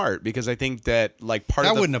was smart because I think that like part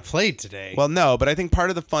that of the wouldn't have played today. well, no, but I think part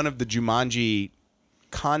of the fun of the Jumanji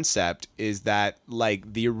concept is that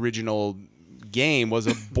like the original game was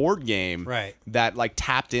a board game, Right. That like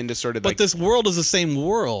tapped into sort of but like. this world is the same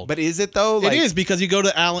world. But is it though? It is because you go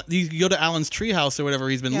to Alan's treehouse or whatever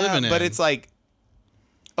he's been living in. But it's like,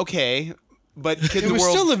 okay, but could it the was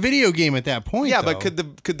world? still a video game at that point. Yeah, though. but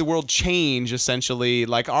could the world change essentially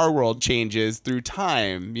like our world changes through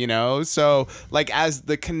time, you know? So like as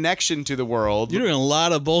the connection to the world, you're doing a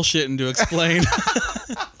lot of bullshitting to explain.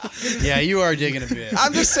 Yeah, you are digging a bit.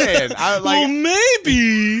 I'm just saying, well,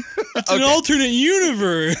 maybe it's an alternate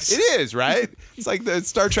universe. it is, right? It's like the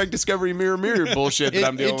Star Trek Discovery Mirror bullshit that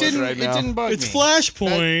I'm dealing with right now. It didn't bug It's me.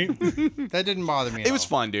 Flashpoint. That didn't bother me. It was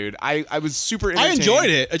fun, dude. I was super I entertained. enjoyed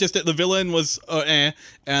it. It just that the villain was and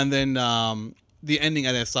then the ending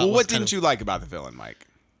I thought Well, was what kind didn't you like about the villain, Mike?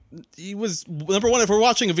 He was number one. If we're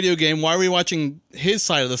watching a video game, why are we watching his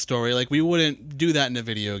side of the story? Like we wouldn't do that in a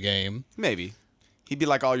video game. Maybe. He'd be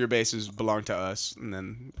like, all your bases belong to us. And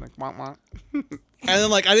then, like, wah, wah. And then,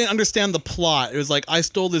 like, I didn't understand the plot. It was like, I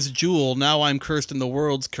stole this jewel. Now I'm cursed and the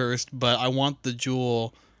world's cursed, but I want the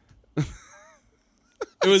jewel. It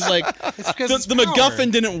was like, the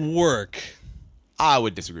MacGuffin didn't work. I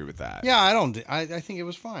would disagree with that. Yeah, I don't. I think it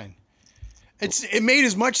was fine. It made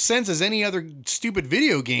as much sense as any other stupid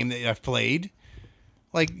video game that I've played.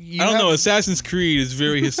 Like I don't know. Assassin's Creed is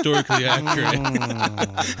very historically accurate.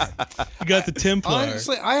 You got the Templar.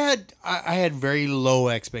 Honestly, I had very low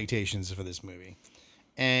expectations for this movie,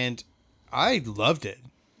 and I loved it.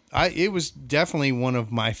 It was definitely one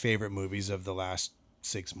of my favorite movies of the last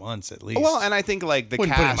 6 months, at least. Well, and I think, like, the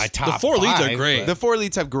Wouldn't put it in cast... my top The four leads are five, great. but The four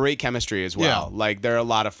leads have great chemistry as well. Yeah. Like, they're a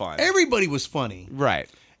lot of fun. everybody was funny. Right.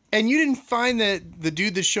 And you didn't find that the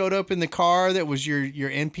dude that showed up in the car that was your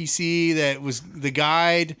NPC, that was the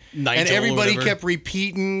guide, Nigel and or whatever. everybody kept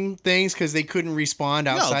repeating things because they couldn't respond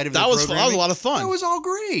outside of that the was a programming. lot of fun. That was all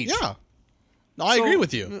great. Yeah. No, I agree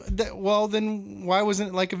with you. Well, then why wasn't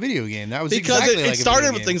it like a video game? That was Because exactly it like started a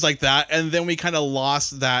video with game. things like that, and then we kind of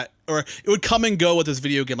lost that or it would come and go with this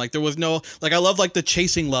video game. Like there was no, like I love like the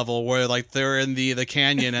chasing level where like they're in the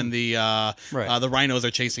canyon and the the rhinos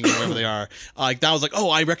are chasing you wherever they are. Like that was like, oh,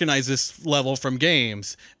 I recognize this level from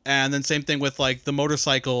games. And then same thing with like the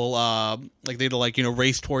motorcycle, like they'd like, you know,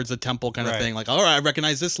 race towards the temple kind of thing. Like, all right, I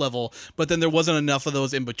recognize this level, but then there wasn't enough of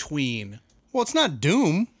those in between. Well, it's not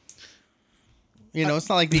Doom. You know, it's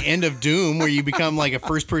not like the end of Doom where you become like a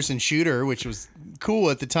first-person shooter, which was cool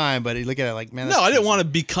at the time. But you look at it like, man, that's No, I didn't crazy. want to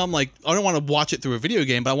become like, I don't want to watch it through a video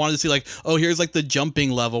game, but I wanted to see like, oh, here's like the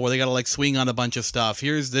jumping level where they got to like swing on a bunch of stuff.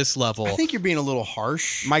 Here's this level. I think you're being a little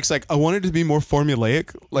harsh. Mike's like, I wanted it to be more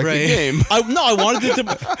formulaic, like Right. the game. I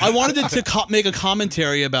wanted it to make a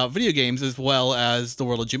commentary about video games as well as the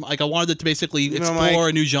world of Jim. Like I wanted it to basically explore Mike,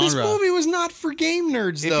 a new genre. This movie was not for game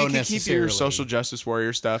nerds, If though, you could keep necessarily. your social justice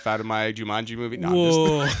warrior stuff out of my Jumanji movie, no,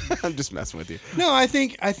 Whoa. I'm just messing with you. No, I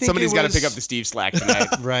think Somebody's got got to pick up the Steve slack tonight.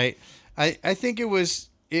 right. I think it was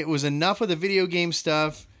enough of the video game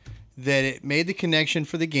stuff that it made the connection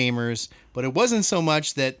for the gamers, but it wasn't so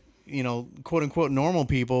much that, you know, quote unquote normal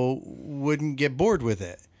people wouldn't get bored with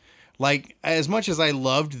it. Like, as much as I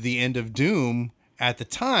loved the end of Doom at the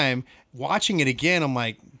time, watching it again, I'm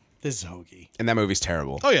like, this is hokey. And that movie's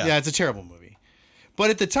terrible. Oh yeah. Yeah, it's a terrible movie. But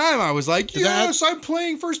at the time, I was like, yes, I'm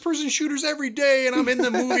playing first-person shooters every day, and I'm in the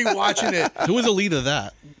movie watching it. Who was the lead of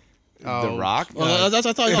that? The Rock. Well, that's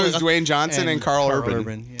I thought it was Dwayne Johnson and Carl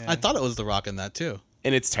Urban. Yeah. I thought it was The Rock in that too.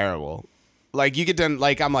 And it's terrible. Like you get done.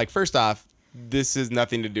 Like I'm like, first off, this has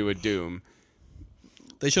nothing to do with Doom.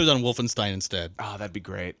 They should have done Wolfenstein instead. Oh, that'd be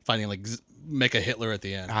great. Finding like make a Hitler at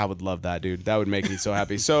the end. I would love that, dude. That would make me so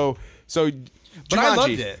happy. So. But I Jumanji.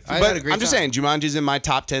 loved it. I But had a great I'm just time. saying, Jumanji's in my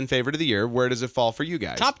top 10 favorite of the year. Where does it fall for you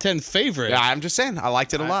guys? Top 10 favorite. Yeah, I'm just saying, I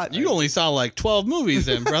liked it a lot. You only saw like 12 movies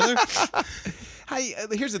then, brother.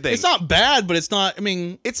 Here's the thing. It's not bad, but it's not. I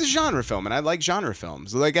mean, It's a genre film, and I like genre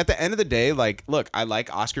films. Like at the end of the day, like, look, I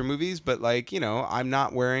like Oscar movies, but like, you know, I'm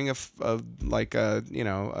not wearing a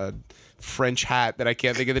French hat that I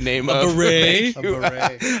can't think of the name of. beret. Thank you. A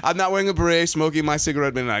beret. I'm not wearing a beret, smoking my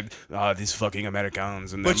cigarette, being like, these fucking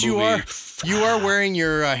Americans. And But you are wearing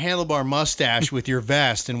your handlebar mustache with your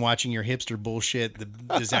vest and watching your hipster bullshit, The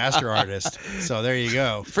Disaster Artist. So there you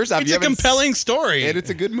go. First off, it's you a haven't compelling story. and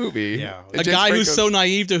it's a good movie. Yeah. And a James guy who's Franco's- so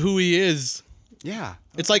naive to who he is. Yeah.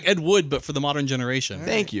 It's like Ed Wood, but for the modern generation.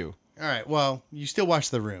 Thank you. All right. Well, you still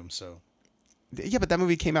watch The Room, so Yeah, but that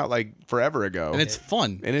movie came out like forever ago, And it's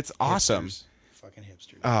fun. and it's awesome. Hipsters. Fucking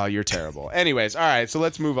hipsters. Oh, you're terrible. Anyways, all right, so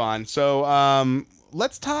let's move on. So,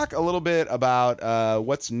 let's talk a little bit about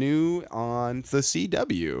what's new on the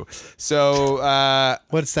CW. So,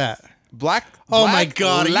 What's that? Black. Oh my Black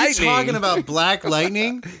God! Are you Lightning. talking about Black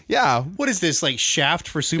Lightning? Yeah. What is this, like Shaft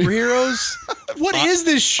for superheroes? What is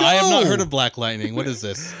this show? I have not heard of Black Lightning. What is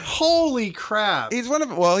this? Holy crap! He's one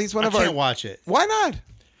of. Well, he's one I of our. can't watch it Why not?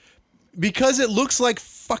 because it looks like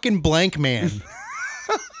fucking Blank Man.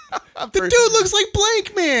 The dude looks like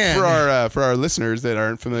Blank Man. For our listeners that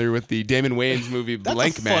aren't familiar with the Damon Wayans movie That's a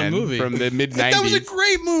Blank fun Man movie. from the mid '90s. That was a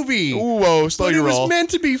great movie. Ooh, whoa, slow But your it was roll. meant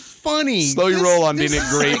to be funny. Slow your roll on being a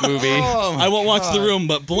great movie. Oh my, I won't watch The Room,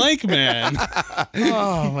 but Blank Man.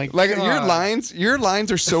 oh my Like God. your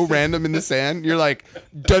lines are so random in the sand. You're like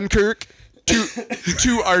Dunkirk,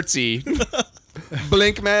 too artsy.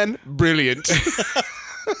 Blank Man, brilliant.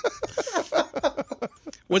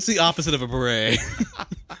 What's the opposite of a beret?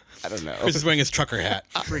 I don't know. Chris is wearing his trucker hat.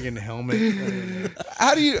 friggin' helmet.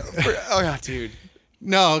 How do you? Oh, dude.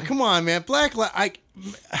 No, come on, man. So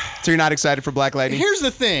you're not excited for Black Lightning? Here's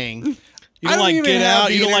the thing. You I don't like even Get have Out.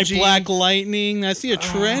 the You don't energy- like Black Lightning. I see a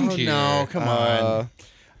trend Oh, here. no, come on.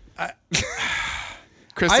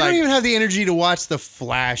 Chris, I don't like, even have the energy to watch The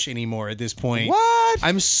Flash anymore at this point. What?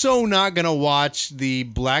 I'm so not gonna watch the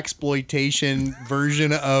blaxploitation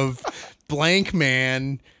version of Blank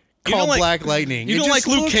Man You don't called like- Black Lightning. you It don't just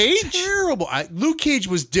like Luke looks Cage? Terrible. Luke Cage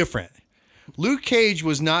was different. Luke Cage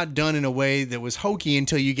was not done in a way that was hokey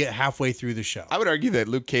until you get halfway through the show. I would argue that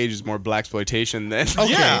Luke Cage is more blaxploitation than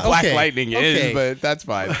Okay, Black okay, Lightning okay. is, but that's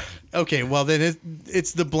fine. Okay, well then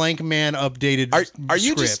it's the Blank Man updated Are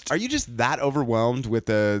you script. just that overwhelmed with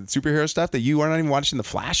the superhero stuff that you are not even watching The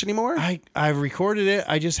Flash anymore? I recorded it.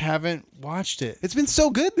 I just haven't watched it. It's been so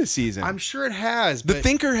good this season. I'm sure it has. the But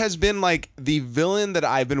Thinker has been like the villain that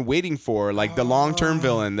I've been waiting for, like the long-term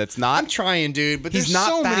villain that's I'm not. trying, dude. But He's there's not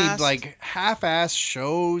so fast. many like half-ass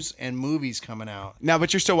shows and movies coming out. Now,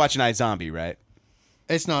 but you're still watching iZombie, right?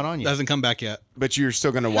 It's not on yet. Hasn't come back yet. But you're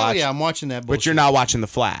still going to Hell watch. yeah, I'm watching that. But you're not watching The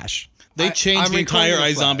Flash. They I- changed I'm the entire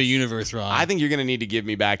recording The Flash. iZombie universe, Ron. I think you're going to need to give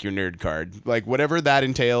me back your nerd card. Like, whatever that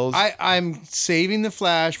entails. I'm saving the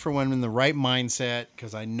Flash for when I'm in the right mindset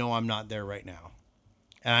because I know I'm not there right now.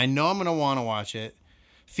 and I know I'm gonna want to watch it.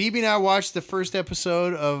 Phoebe and I watched the first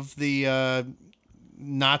episode of the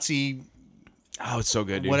Nazi Oh, it's so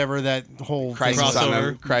good, dude. whatever that whole Crisis thing on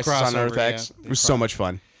was. Crisis on Earth Crossover, X. yeah. It was so much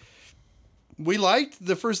fun. We liked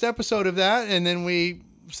the first episode of that, and then we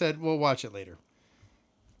said we'll watch it later.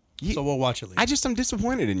 So we'll watch it later. I'm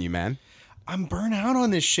disappointed in you, man. I'm burnt out on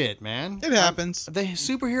this shit, man. It happens. The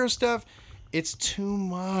superhero stuff, it's too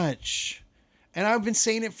much. And I've been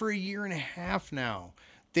saying it for a year and a half now.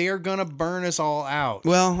 They are going to burn us all out.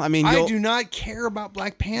 Well, I mean, I do not care about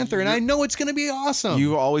Black Panther, and I know it's going to be awesome.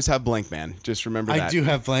 You always have Blank Man. Just remember that. I do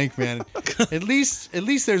have Blank Man. At least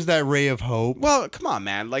there's that ray of hope. Well, come on,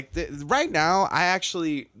 man. Like right now, I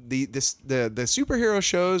actually the superhero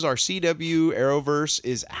shows, our CW Arrowverse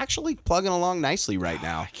is actually plugging along nicely right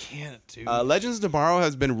now. I can't, dude. Legends of Tomorrow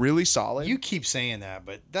has been really solid. You keep saying that,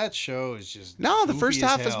 but that show is just No, the goofy first as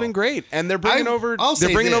half has hell. been great, and they're bringing over I'll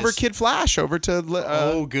say over this. Kid Flash over to.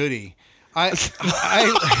 Oh, goody. I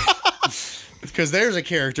because there's a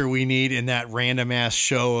character we need in that random ass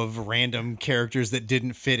show of random characters that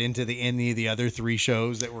didn't fit into any of the other 3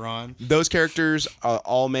 shows that were on. Those characters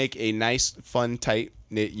all make a nice, fun, tight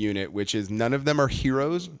knit unit, which is none of them are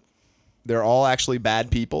heroes. They're all actually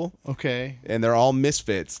bad people, Okay. and they're all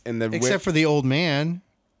misfits. And Except for the old man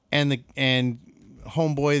and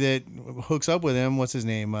homeboy that hooks up with him. What's his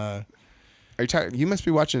name? you must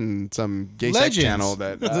be watching some gay sex Legends. channel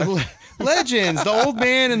that. Legends. The old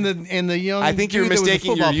man and the young. I think you're dude that was a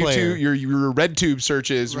mistaking your football player. YouTube, your RedTube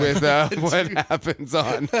searches with what happens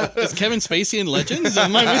on. Is Kevin Spacey in Legends?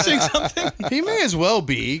 Am I missing something? He may as well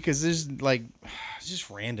be because there's like just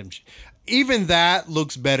random shit. Even that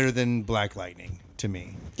looks better than Black Lightning to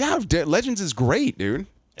me. Yeah, Legends is great, dude.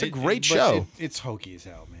 It's a great show. It's hokey as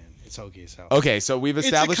hell, man. It's hokey as hell. Okay, so we've It's a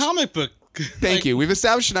established. comic book. Thank you. We've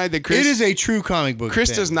established tonight that Chris. It is a true comic book. Chris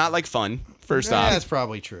thing. does not like fun. First Yeah, off, that's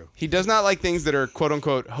probably true. he does not like things that are quote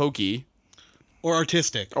unquote hokey Or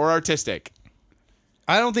artistic. or artistic.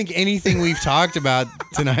 I don't think anything we've talked about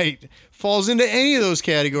tonight falls into any of those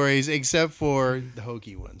categories except for the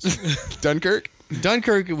hokey ones. Dunkirk.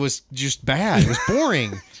 Dunkirk was just bad. It was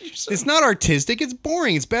boring. It's not artistic. It's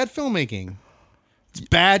boring. It's bad filmmaking. It's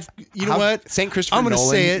bad. You know what? St. Christopher I'm gonna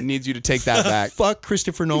Nolan say it. needs you to take that back. Fuck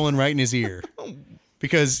Christopher Nolan right in his ear.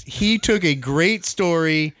 Because he took a great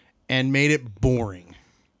story and made it boring.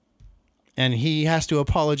 And he has to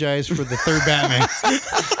apologize for the third Batman.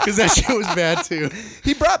 Because that shit was bad too.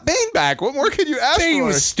 He brought Bane back. What more could you ask Bane for?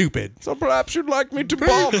 was stupid. So perhaps you'd like me to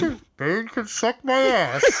bomb. Bane could suck my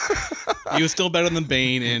ass. He was still better than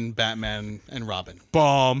Bane in Batman and Robin.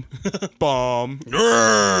 Bomb. Bomb.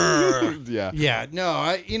 Yeah. Yeah,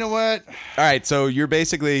 no, you know what? All right, so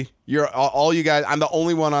you're all you guys. I'm the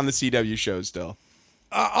only one on the CW show still.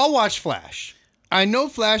 I'll watch Flash. I know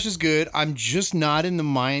Flash is good. I'm just not in the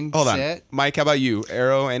mindset. Hold on, Mike. How about you?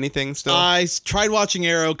 Arrow? Anything still? I tried watching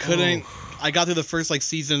Arrow, couldn't. I got through the first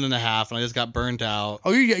season and a half, and I just got burnt out.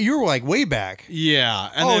 Oh, you were like way back. Yeah.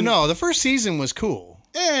 And Oh then, no, the first season was cool.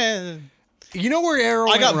 Eh, You know where Arrow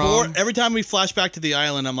I went got wrong? bored every time we flash back to the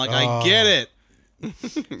island. I'm like, I get it.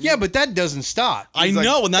 Yeah, but that doesn't stop. I It's like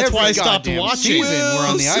know, and that's every why I stopped goddamn watching. season we're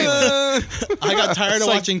on the island. I got tired of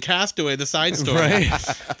like- watching Castaway, the side story. Right.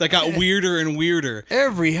 That got weirder and weirder.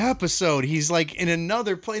 Every episode, he's like in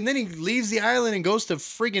another place, and then he leaves the island and goes to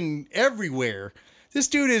friggin' everywhere. This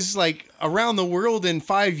dude is like around the world in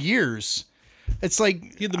 5 years. It's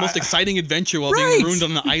like He had the most exciting adventure while Right. being ruined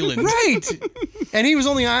on an island. right, and he was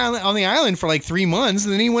on the island for like 3 months,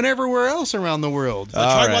 and then he went everywhere else around the world. I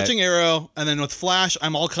tried right. watching Arrow, and then with Flash,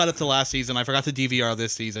 I'm all caught up to last season. I forgot to DVR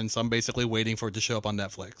this season, so I'm basically waiting for it to show up on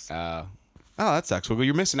Netflix. Oh, that sucks. Well,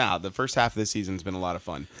 you're missing out. The first half of this season's been a lot of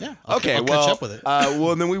fun. Yeah, Okay. I'll well, catch up with it.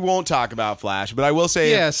 Well, then we won't talk about Flash, but I will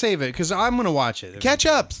say, Yeah, save it because I'm gonna watch it. catch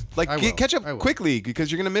up. Like, I will. catch up I will. quickly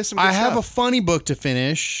because you're gonna miss some. Good I have a stuff. funny book to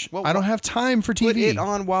finish. Well, I don't have time for Put TV. it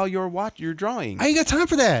on while you're drawing. I ain't got time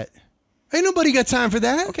for that. Ain't nobody got time for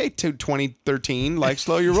that. Okay, to 2013, like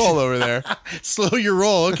slow your roll over there. Slow your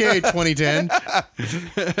roll. Okay, 2010.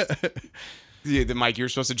 Yeah, Mike, you're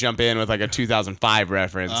supposed to jump in with like a 2005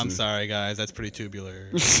 reference. I'm and- sorry, guys. That's pretty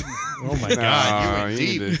tubular. Oh my God, you went you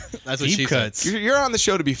deep. need to- That's what Deep she cuts. said. You're on the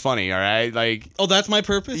show to be funny, all right? Like, Oh, that's my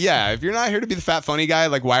purpose? yeah, if you're not here to be the fat funny guy,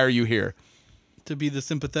 like, why are you here? To be the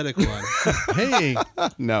sympathetic one. Hey,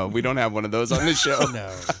 No, we don't have one of those on this show.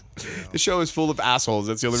 no. The show is full of assholes.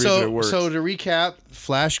 That's the only reason it works. So to recap,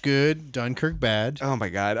 Flash good, Dunkirk bad. Oh my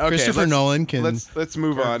God! Okay, Christopher Nolan can let's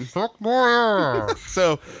move on. fuck more.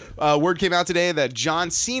 So, word came out today that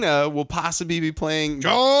John Cena will possibly be playing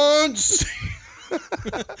Jones. Duke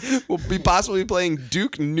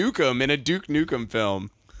Nukem in a Duke Nukem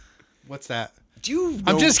film. What's that? Do you?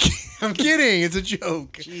 I'm know- just kidding. I'm kidding. It's a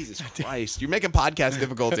joke. Jesus Christ! You're making podcast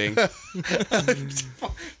difficulty.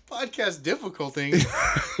 Podcast difficulty.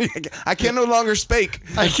 I can no longer speak.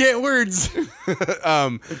 I can't words.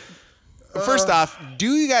 First off,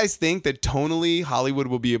 do you guys think that tonally Hollywood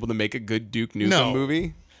will be able to make a good Duke Nukem No.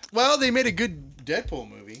 movie? Well, they made a good Deadpool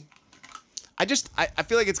movie. I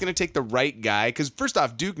feel like it's going to take the right guy. Because first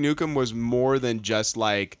off, Duke Nukem was more than just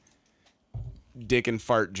like dick and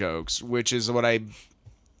fart jokes, which is what I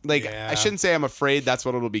like. Yeah. I shouldn't say I'm afraid that's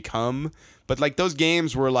what it'll become. But like those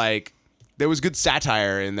games were like, there was good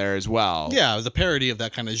satire in there as well. Yeah, it was a parody of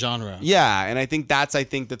that kind of genre. Yeah, and I think that's the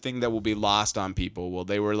thing that will be lost on people. Well,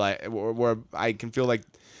 they were like, where I can feel like,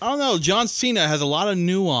 I don't know. John Cena has a lot of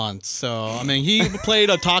nuance. So, I mean, he played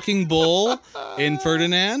a talking bull in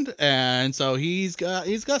Ferdinand, and so he's got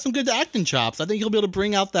some good acting chops. I think he'll be able to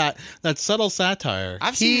bring out that subtle satire.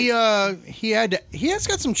 I've seen He has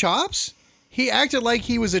got some chops. He acted like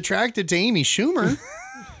he was attracted to Amy Schumer.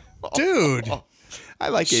 Dude, I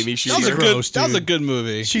like Amy She's That was Schumer. a gross, good. That was a dude. good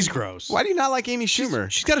movie. she's gross. Why do you not like Amy Schumer?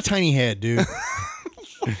 She's got a tiny head, dude.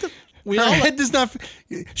 We Her all, head does not.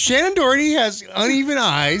 Shannon Doherty has uneven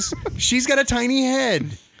eyes. She's got a tiny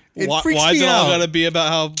head. It why freaks why me is it out. all got to be about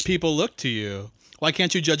how people look to you? Why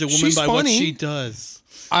can't you judge a woman She's by what funny. she does?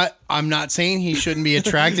 I'm not saying he shouldn't be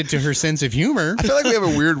attracted to her sense of humor. I feel like we have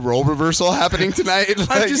a weird role reversal happening tonight. I'm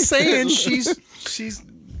Like- just saying she's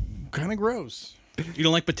kind of gross. You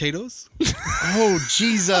don't like potatoes? Oh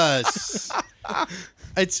Jesus!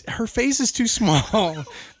 It's her face is too small.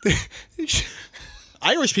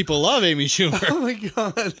 Irish people love Amy Schumer. Oh my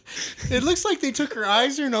god! It looks like they took her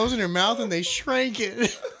eyes, her nose, and her mouth, and they shrank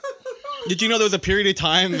it. Did you know there was a period of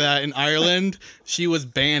time that in Ireland she was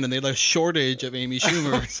banned and they had a shortage of Amy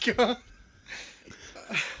Schumer? God.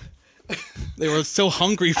 They were so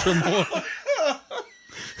hungry for more.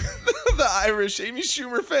 the Irish Amy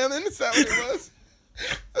Schumer famine. Is that what it was?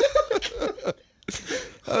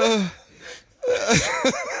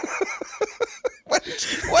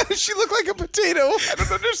 Why does she look like a potato? I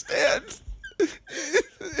don't understand.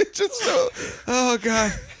 It's just so. Oh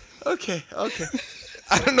God. Okay.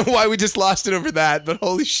 I don't know why we just lost it over that, but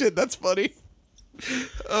holy shit, that's funny.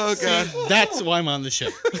 Oh God. That's why I'm on the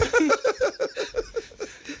ship.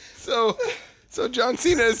 So John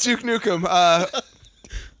Cena is Duke Nukem.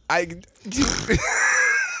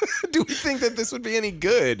 Do we think that this would be any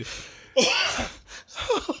good?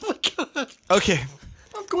 Oh my god! Okay.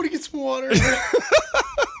 I'm going to get some water.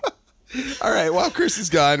 All right. While Chris is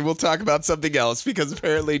gone, we'll talk about something else because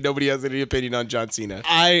apparently nobody has any opinion on John Cena.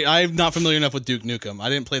 I'm not familiar enough with Duke Nukem. I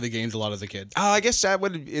didn't play the games a lot as a kid. Oh, I guess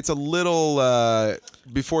it's a little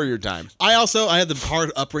before your time. I had the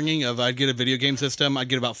hard upbringing of I'd get a video game system, I'd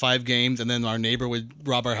get about 5 games, and then our neighbor would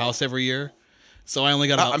rob our house every year. So I only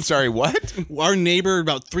got I'm sorry, what? Our neighbor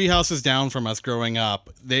about 3 houses down from us growing up,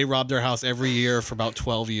 they robbed our house every year for about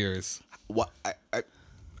 12 years. What?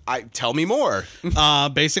 I tell me more.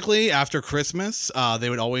 Basically, after Christmas, they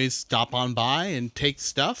would always stop on by and take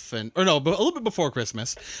stuff, but a little bit before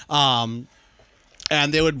Christmas,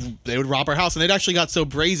 and they would rob our house. And they'd actually got so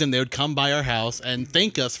brazen they would come by our house and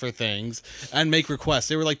thank us for things and make requests.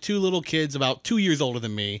 They were like 2 little kids, about 2 years older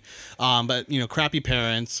than me, but crappy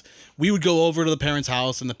parents. We would go over to the parents'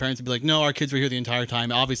 house, and the parents would be like, "No, our kids were here the entire time.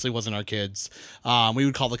 It obviously wasn't our kids." We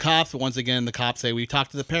would call the cops, but once again, the cops say we talked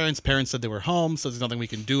to the parents. Parents said they were home, so there's nothing we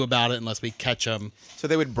can do about it unless we catch them. So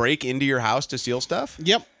they would break into your house to steal stuff?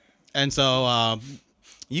 Yep. And so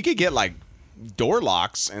You could get like door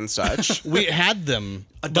locks and such. we had them.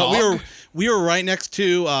 But dog? we were right next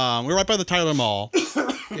to we were right by the Tyler Mall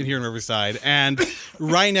here in Riverside, and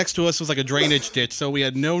right next to us was like a drainage ditch. So we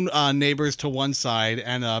had no neighbors to one side,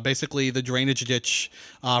 and basically the drainage ditch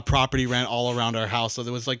property ran all around our house. So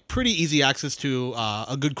there was like pretty easy access to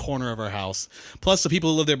a good corner of our house. Plus, the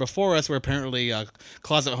people who lived there before us were apparently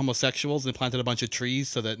closet homosexuals and planted a bunch of trees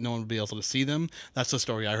so that no one would be able to see them. That's the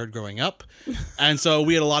story I heard growing up, and so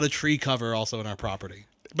we had a lot of tree cover also in our property.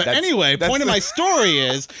 But anyway, point of my story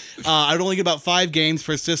is I'd only get about 5 games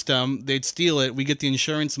per system. They'd steal it. We get the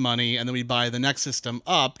insurance money, and then we'd buy the next system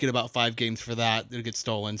up, get about 5 games for that. It would get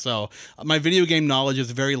stolen. So my video game knowledge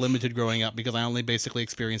is very limited growing up because I only basically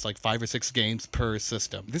experienced like 5 or 6 games per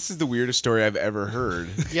system. This is the weirdest story I've ever heard.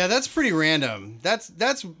 Yeah, that's pretty random. That's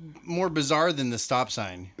more bizarre than the stop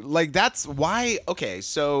sign. Like, that's why. Okay,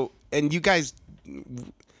 so, and you guys.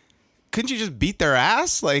 Couldn't you just beat their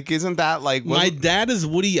ass? Like, isn't that like... My dad is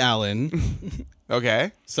Woody Allen,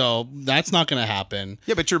 Okay. so that's not going to happen.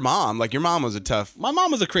 Yeah, but your mom was a tough... My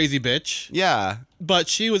mom was a crazy bitch, Yeah. but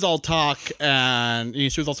she was all talk, and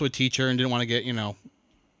she was also a teacher and didn't want to get,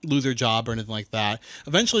 lose her job or anything like that.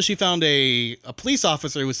 Eventually, she found a police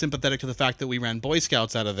officer who was sympathetic to the fact that we ran Boy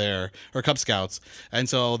Scouts out of there, or Cub Scouts. And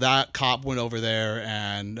so that cop went over there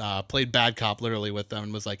and played bad cop literally with them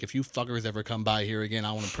and was like, if you fuckers ever come by here again,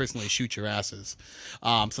 I want to personally shoot your asses.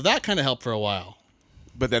 So that kind of helped for a while.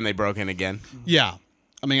 But then they broke in again. Yeah.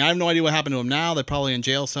 I mean, I have no idea what happened to them now. They're probably in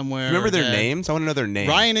jail somewhere. Remember or their dead. names? I want to know their names.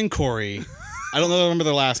 Ryan and Corey. I don't remember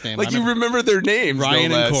their last name. Like, you remember their names,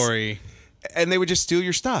 Ryan no and less. Corey. And they would just steal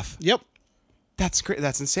your stuff. Yep. That's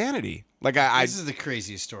that's insanity. Like, I This is the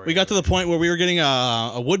craziest story. We got to the point where we were getting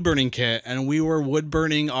a wood burning kit, and we were wood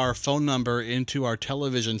burning our phone number into our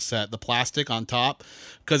television set, the plastic on top,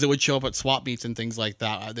 because it would show up at swap meets and things like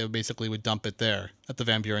that. They basically would dump it there at the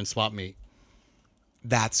Van Buren swap meet.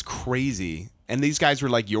 That's crazy. And these guys were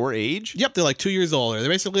like your age? Yep, they're like 2 years older.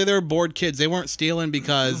 They were bored kids. They weren't stealing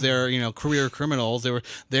because they're career criminals.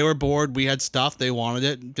 They were bored. We had stuff. They wanted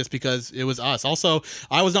it just because it was us. Also,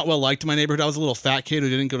 I was not well liked in my neighborhood. I was a little fat kid who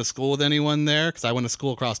didn't go to school with anyone there because I went to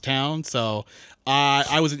school across town. So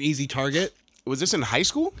I was an easy target. Was this in high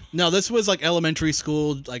school? No, this was like elementary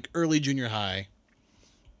school, like early junior high.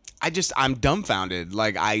 I'm dumbfounded.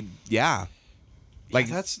 Like, Like,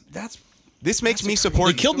 that's this makes me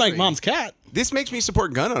support. They killed my story. mom's cat. This makes me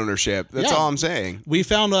support gun ownership. That's Yeah. all I'm saying. We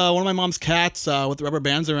found one of my mom's cats with rubber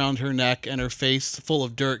bands around her neck and her face full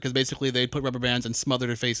of dirt because basically they'd put rubber bands and smothered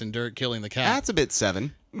her face in dirt, killing the cat. That's a bit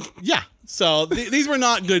 7. Yeah. So these were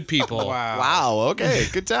not good people. Wow. Wow. Okay.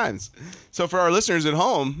 Good times. So for our listeners at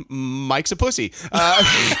home, Mike's a pussy.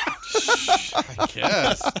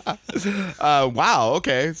 Yes. Wow.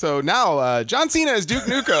 Okay. So now John Cena is Duke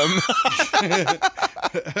Nukem.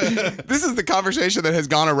 This is the conversation that has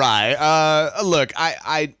gone awry. Look,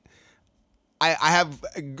 I have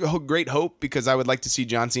great hope because I would like to see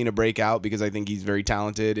John Cena break out because I think he's very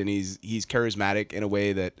talented and he's charismatic in a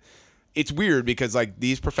way that it's weird because like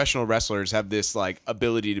these professional wrestlers have this like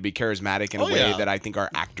ability to be charismatic in a Oh, way yeah. that I think our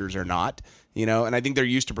actors are not, and I think they're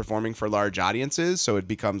used to performing for large audiences. So it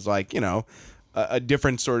becomes like, a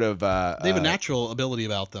different sort of, They have a natural ability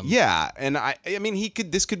about them. yeah, and I mean,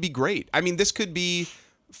 this could be great. I mean, this could be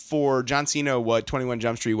for John Cena what 21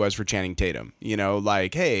 Jump Street was for Channing Tatum.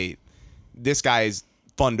 Like, hey, this guy's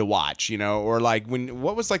fun to watch. Or like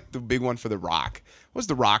what was like the big one for The Rock? What was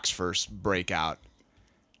The Rock's first breakout?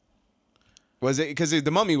 Was it because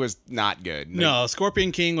The Mummy was not good? No,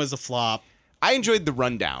 Scorpion King was a flop. I enjoyed The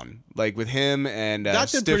Rundown, like with him and That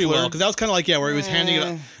did pretty Stifler. well because that was kind of like where he was handing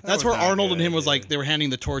it. That's where was not Arnold and him good. was like they were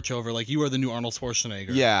handing the torch over. Like you are the new Arnold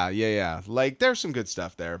Schwarzenegger. Yeah. Like there's some good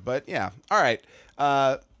stuff there, but yeah. All right.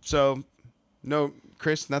 So no,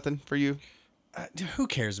 Chris, nothing for you. Who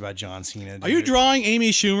cares about John Cena? Dude? Are you drawing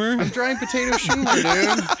Amy Schumer, drawing Potato Schumer,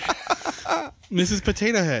 dude? Mrs.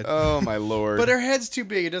 Potato Head? Oh my lord. But her head's too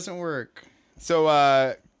big. It doesn't work.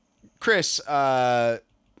 So, Chris,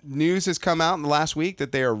 news has come out in the last week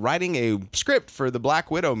that they are writing a script for the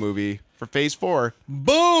Black Widow movie for Phase 4.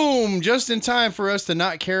 Boom! Just in time for us to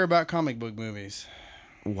not care about comic book movies.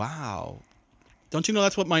 Wow. Don't you know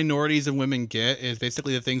that's what minorities and women get is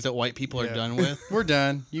basically the things that white people are Yeah. done with? We're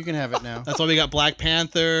done. You can have it now. That's why we got Black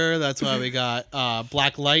Panther. That's why we got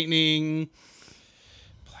Black Lightning.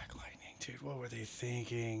 Black Lightning, dude. What were they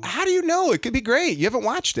thinking? How do you know? It could be great. You haven't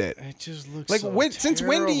watched it. It just looks Like, so since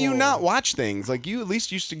when do you terrible. not watch things? Like, you at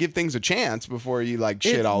least used to give things a chance before you, like,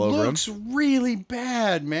 shit It all over them. looks really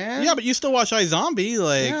bad, man. Yeah, but you still watch iZombie.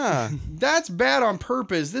 Like, Yeah. That's bad on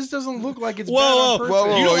purpose. This doesn't look like it's whoa, bad on whoa, purpose.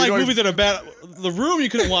 whoa, you don't you like don't- movies that are bad. The Room you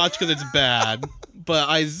couldn't watch because it's bad, but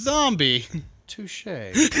iZombie. Touche.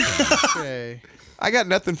 Touche. I got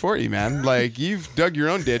nothing for you, man. Like, you've dug your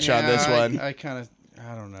own ditch on this one.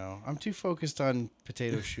 I don't know. I'm too focused on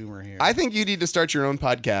Potato Schumer here. I think you need to start your own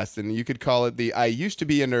podcast, and you could call it the I Used to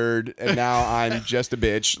Be a Nerd, and Now I'm Just a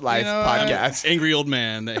Bitch Life podcast. Angry old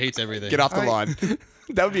man that hates everything. Get off the lawn.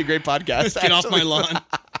 That would be a great podcast. Get off my actually. lawn.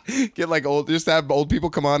 Get like just have old people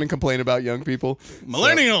come on and complain about young people.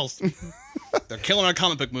 Millennials. They're killing our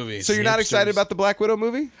comic book movies. So you're not excited about the Black Widow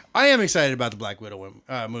movie? I am excited about the Black Widow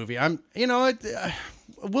movie.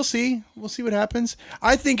 We'll see. We'll see what happens.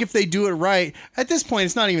 I think if they do it right, at this point,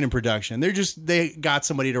 it's not even in production. They got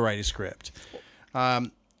somebody to write a script. I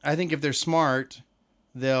think if they're smart,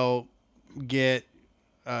 they'll get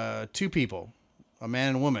 2 people, a man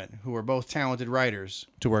and a woman, who are both talented writers,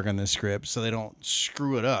 to work on this script, so they don't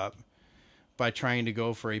screw it up by trying to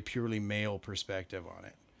go for a purely male perspective on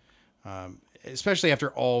it. Especially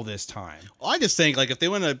after all this time. Well, I just think like if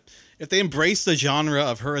they embrace the genre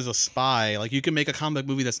of her as a spy, like you can make a comic book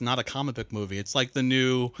movie that's not a comic book movie. It's like the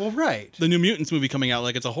new Right. Mutants movie coming out,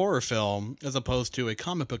 like it's a horror film as opposed to a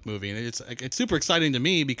comic book movie, and it's super exciting to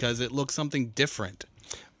me because it looks something different.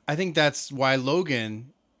 I think that's why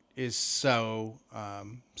Logan is so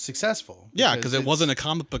successful. Yeah, because it it's- wasn't a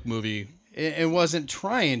comic book movie. It wasn't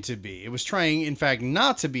trying to be. It was trying, in fact,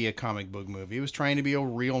 not to be a comic book movie. It was trying to be a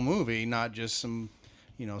real movie, not just some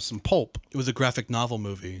pulp. It was a graphic novel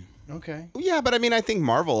movie. Okay. Yeah, but I mean, I think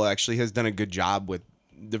Marvel actually has done a good job with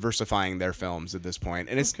diversifying their films at this point.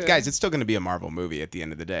 And it's Okay. guys, it's still going to be a Marvel movie at the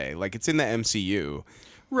end of the day. Like it's in the MCU.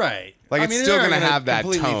 Right. Like, it's they're still not gonna have that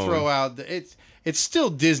completely tone. Throw out it's still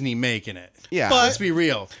Disney making it. Yeah. But- Let's be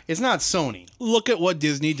real. It's not Sony. Look at what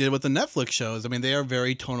Disney did with the Netflix shows. I mean, they are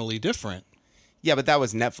very tonally different. Yeah, but that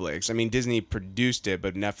was Netflix. I mean, Disney produced it,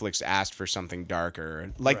 but Netflix asked for something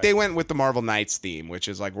darker. Like Right. they went with the Marvel Knights theme, which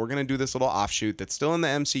is like we're gonna do this little offshoot that's still in the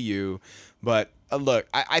MCU. But look,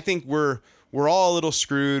 I think we're all a little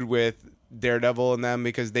screwed with Daredevil and them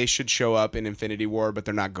because they should show up in Infinity War, but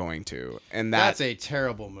they're not going to. And That's a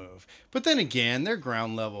terrible move. But then again, they're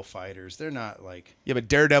ground level fighters. They're not like yeah, but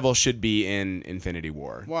Daredevil should be in Infinity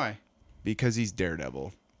War why? because he's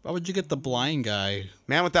Daredevil, Why would you get the blind guy?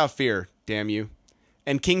 Man Without Fear. Damn you.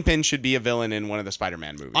 And Kingpin should be a villain in one of the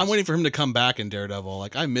Spider-Man movies. I'm waiting for him to come back in Daredevil.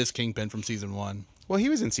 Like, I miss Kingpin from season 1. Well, he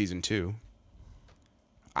was in season 2.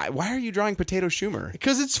 Why are you drawing Potato Schumer?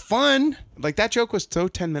 Because it's fun. Like that joke was so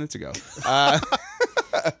 10 minutes ago.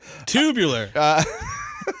 Tubular.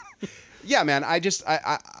 Yeah, man.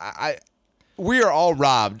 We are all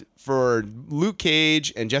robbed for Luke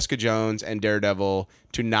Cage and Jessica Jones and Daredevil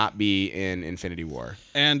to not be in Infinity War.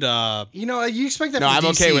 And, You expect that No, from I'm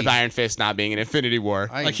DC. okay with Iron Fist not being in Infinity War.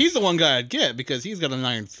 like, he's the one guy I'd get because he's got an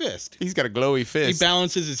iron fist. He's got a glowy He fist.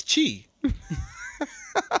 balances his chi.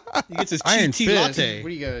 He gets his chi Iron tea Fist. latte. What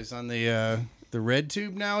are you guys on the red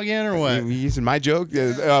tube now again or what? You using my joke?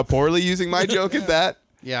 Poorly using my joke at that?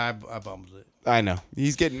 Yeah, I bumbled it. I know.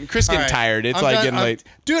 Chris getting All right. tired. It's I'm like done- getting late.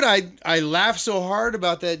 Dude, I laughed so hard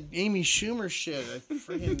about that Amy Schumer shit. I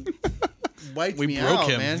freaking wiped We me broke out,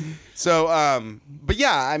 him. man. So, but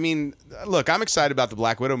yeah, I mean, look, I'm excited about the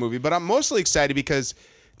Black Widow movie, but I'm mostly excited because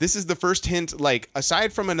this is the first hint, like,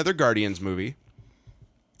 aside from another Guardians movie,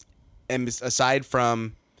 and aside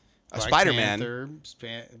from a Black Spider-Man, Panther,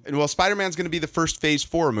 well, Spider-Man's going to be the first Phase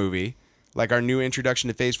 4 movie, like our new introduction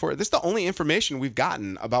to Phase 4. This is the only information we've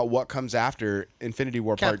gotten about what comes after Infinity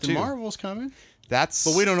War Part Captain 2. Marvel's coming. That's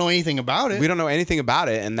But we don't know anything about it. we don't know anything about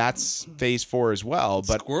it, and that's Phase 4 as well,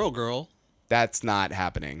 but Squirrel Girl. that's not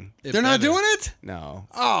happening. It They're not better. doing it? No.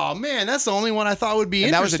 Oh, man, that's the only one I thought would be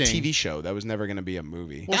And that was interesting. a TV show. That was never going to be a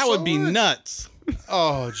movie. That Well, would so be what? nuts.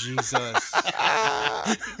 Oh, Jesus.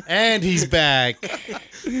 And he's back.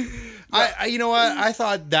 I you know what? I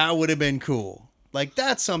thought that would have been cool. Like,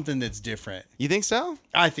 that's something that's different. You think so?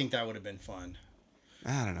 I think that would have been fun.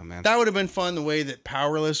 I don't know, man. That would have been fun the way that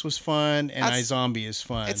Powerless was fun and That's- iZombie is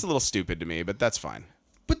fun. It's a little stupid to me, but that's fine.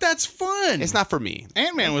 But that's fun. It's not for me.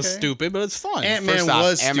 Ant-Man was Okay. stupid, but it's fun. Ant-Man First off,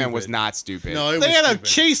 was Ant-Man was stupid. not stupid. No, it They was had a stupid.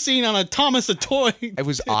 chase scene on a Thomas a Toy. It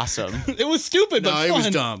was awesome. It was stupid, but No, fun. it was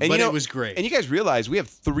dumb, And but you know, it was great. And you guys realize we have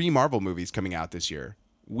 3 Marvel movies coming out this year.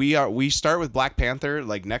 We start with Black Panther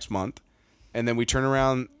like next month, and then we turn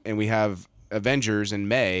around and we have Avengers in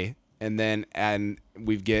May, and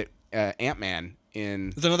we get Ant-Man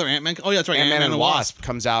in There's another Ant-Man. Oh, yeah, that's right. Ant-Man and the Wasp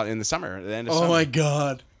comes out in the summer. The end of Oh summer. my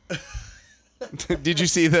god. Did you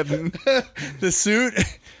see the? The suit?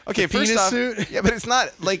 Okay, The first penis off, suit? yeah, but it's not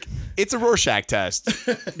like it's a Rorschach test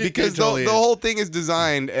because It totally the is. whole thing is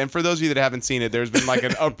designed. And for those of you that haven't seen it, there's been like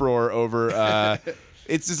an uproar over.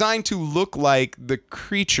 It's designed to look like the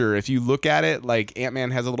creature. If you look at it, like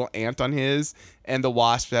Ant-Man has a little ant on his, and the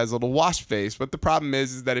Wasp has a little wasp face. But the problem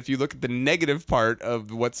is that if you look at the negative part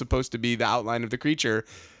of what's supposed to be the outline of the creature,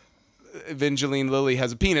 Evangeline Lilly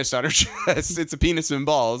has a penis on her chest. It's a penis and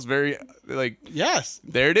balls. Very like. Yes.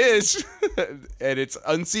 There it is. And it's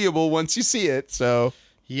unseeable once you see it. So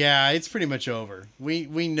Yeah, it's pretty much over.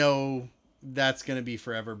 We know that's gonna be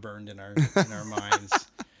forever burned in our minds.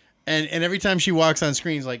 And every time she walks on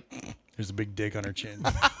screen, it's like there's a big dick on her chin.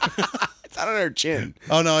 it's not on her chin.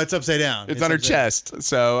 Oh no, it's upside down. It's on her upside- chest.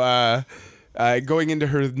 So going into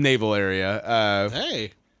her navel area,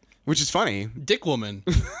 Hey, which is funny. Dick Woman.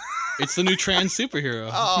 It's the new trans superhero.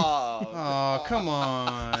 Oh, come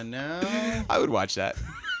on now. I would watch that.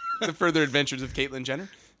 The Further Adventures of Caitlyn Jenner.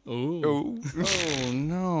 Ooh. Oh, Oh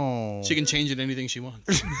no. She can change it anything she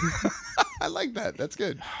wants. I like that. That's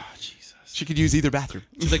good. Oh, Jesus. She could use either bathroom.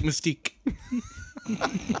 She's like Mystique.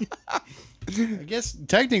 I guess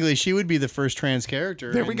technically she would be the first trans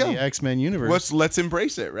character There we in go. the X-Men universe. Let's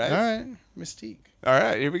embrace it, right? All right, Mystique. All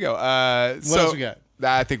right, here we go. What else we got?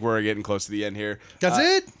 I think we're getting close to the end here. That's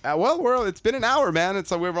it? Well, it's been an hour, man. It's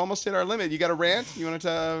like we've almost hit our limit. You got a rant? You want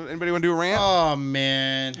to? Anybody want to do a rant? Oh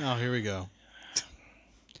man. Oh, here we go.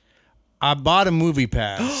 I bought a movie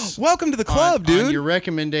pass. Welcome to the club, dude. On your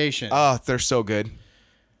recommendation. Oh, they're so good.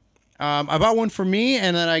 I bought one for me,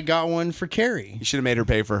 and then I got one for Carrie. You should have made her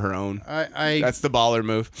pay for her own. I That's the baller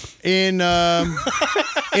move. in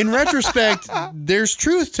retrospect, there's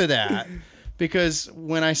truth to that, because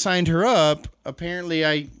when I signed her up, apparently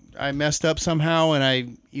I messed up somehow, and I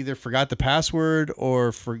either forgot the password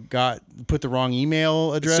or put the wrong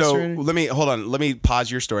email address. So or let me pause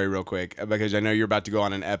your story real quick because I know you're about to go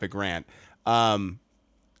on an epic rant.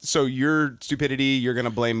 So your stupidity, you're gonna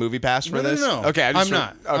blame MoviePass for this? No. Okay, I'm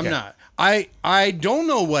not. Okay. I'm not. I don't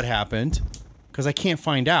know what happened because I can't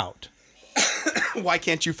find out. Why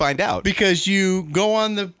can't you find out? Because you go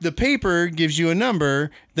on the paper, gives you a number.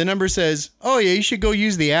 The number says, "Oh yeah, you should go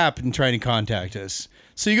use the app and try to contact us."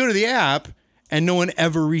 So you go to the app, and no one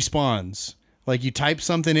ever responds. Like you type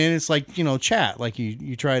something in, it's like chat. Like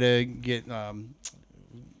you try to get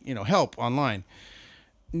help online.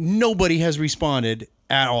 Nobody has responded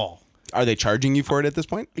at all. Are they charging you for it at this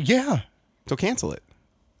point? Yeah. So cancel it.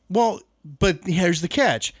 Well, but here's the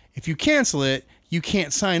catch: if you cancel it, you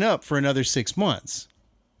can't sign up for another 6 months.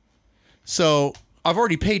 So I've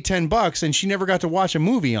already paid $10, and she never got to watch a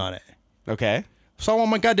movie on it. Okay. So I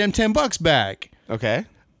want my goddamn $10 back. Okay.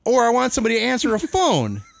 Or I want somebody to answer a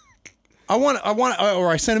phone. Or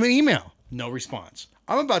I send them an email. No response.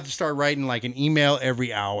 I'm about to start writing like an email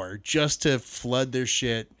every hour just to flood their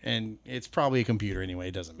shit, and it's probably a computer anyway.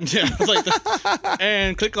 It doesn't matter. Yeah, it's like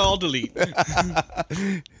and click all delete.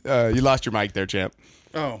 You lost your mic there, champ.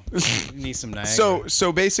 Oh, need some Niagara.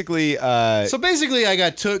 So basically, I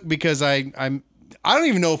got took because I don't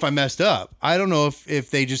even know if I messed up. I don't know if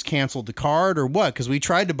they just canceled the card or what, because we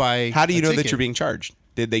tried to buy. how do you a know that ticket. you're being charged?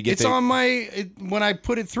 Did they get? It's on when I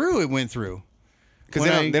put it through, it went through. Because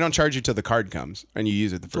they don't charge you till the card comes and you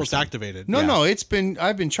use it the So first it's time. activated. No,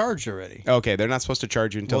 I've been charged already. Okay, they're not supposed to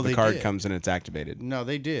charge you until Well, the they card did. comes and it's activated. No,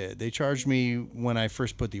 they did. They charged me when I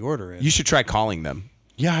first put the order in. You should try calling them.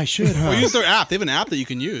 Yeah, I should, huh? Or use their app. They have an app that you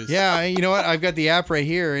can use. Yeah, you know what? I've got the app right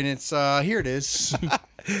here, and it's here it is.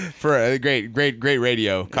 For a great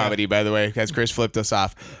radio comedy, by the way, as Chris flipped us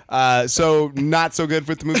off. So not so good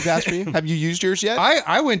with the movie pass for you. Have you used yours yet?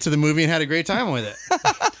 I went to the movie and had a great time with it.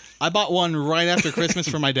 I bought one right after Christmas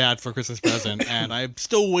for my dad for Christmas present, and I'm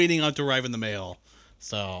still waiting on it to arrive in the mail.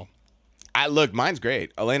 So, Look, mine's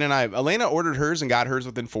great. Elena ordered hers and got hers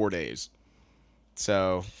within 4 days.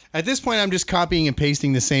 So At this point, I'm just copying and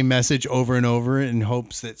pasting the same message over and over in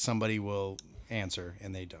hopes that somebody will answer,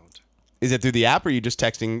 and they don't. is it through the app or are you just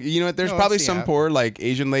texting? You know what? There's No, probably it's the some app. poor like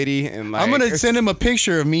Asian lady and like I'm gonna send him a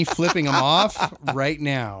picture of me flipping them off right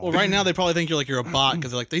now. well, right now they probably think you're a bot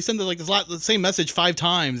because they send the same message 5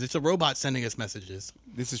 times. It's a robot sending us messages.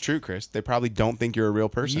 This is true, Chris. They probably don't think you're a real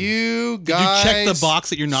person. You Did guys, you check the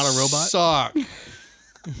box that you're not a robot? Suck.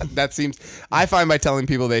 That seems. I find by telling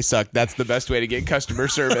people they suck, that's the best way to get customer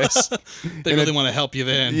service. They really want to help you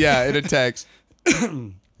then. Yeah, in a text.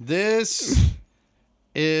 This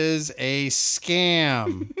is a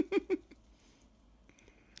scam.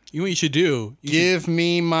 You know what you should do? Give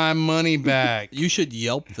me my money back. You should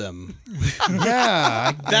Yelp them.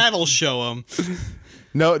 Yeah. That'll show them.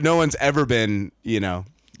 No one's ever been, That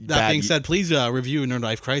bad. being said, please review Nerd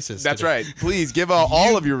Life Crisis. That's today. right. Please give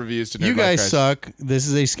all of your reviews to Nerd You Life guys Crisis. suck. This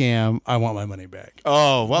is a scam. I want my money back.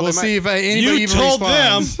 Oh, well, We'll they see might- if anybody You even told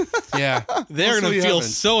responds. Yeah. They're We'll going see to what feel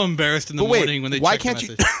happens. so embarrassed in the But wait, morning when they why check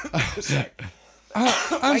the can't you- message.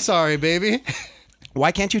 I'm sorry, baby.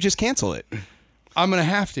 Why can't you just cancel it? I'm going to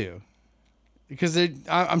have to. Because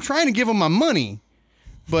I'm trying to give them my money,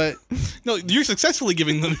 but No, you're successfully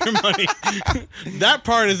giving them your money. That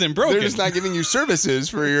part isn't broken. They're just not giving you services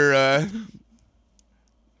for your.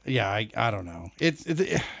 yeah, I don't know.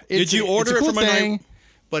 Did you order it's a it cool from a thing,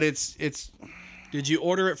 but it's Did you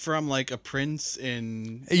order it from like a prince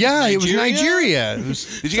in yeah, Nigeria? it was Nigeria. It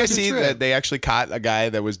was Did you guys such a see trip. that they actually caught a guy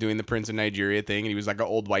that was doing the Prince of Nigeria thing, and he was like an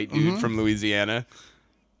old white dude from Louisiana?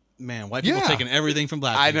 Man, white people Yeah. taking everything from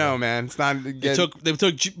black I people. know, man. It's not. They took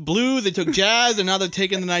blues, they took jazz, and now they're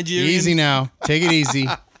taking the Nigerian. Easy now. Take it easy.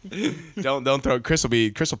 Don't throw. Chris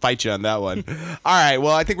will fight you on that one. All right.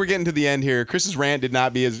 Well, I think we're getting to the end here. Chris's rant was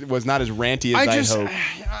not as ranty as I hoped.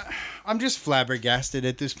 I'm just flabbergasted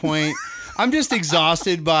at this point. I'm just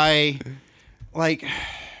exhausted by like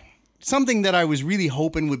something that I was really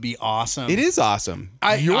hoping would be awesome. It is awesome.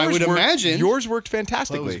 I would imagine. yours worked Well, it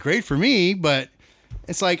fantastically. was great for me, but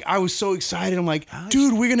it's like I was so excited. I'm like,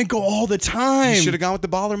 dude, we're gonna go all the time. You should have gone with the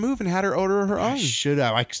baller move and had her order her own. Should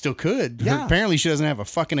have. I still could. Yeah. Apparently, she doesn't have a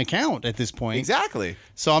fucking account at this point. Exactly.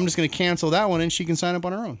 So I'm just gonna cancel that one, and she can sign up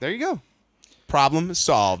on her own. There you go. Problem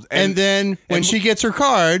solved. And then when she gets her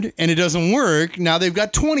card and it doesn't work, now they've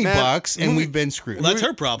got $20 and we've been screwed. Well, that's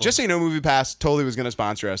her problem. Just so you know, MoviePass totally was going to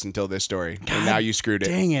sponsor us until this story, and now you screwed it.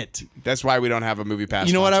 Dang it. That's why we don't have a MoviePass.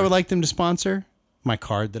 You know what I sponsor. would like them to sponsor? My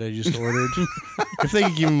card that I just ordered. If they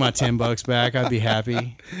could give me my $10 back, I'd be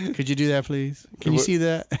happy. Could you do that, please? Can you see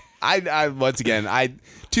that? I once again,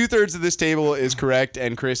 2/3 of this table is correct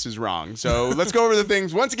and Chris is wrong. So let's go over the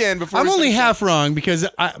things once again before. I'm we only finish half wrong because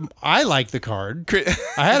I like the card.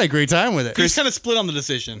 I had a great time with it. He's kind of split on the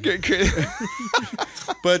decision.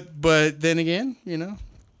 But then again, you know.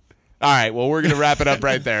 All right, well, we're going to wrap it up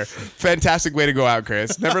right there. Fantastic way to go out,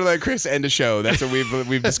 Chris. Never let Chris end a show. That's what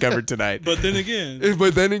we've discovered tonight. But then again.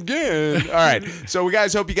 But then again. All right. So we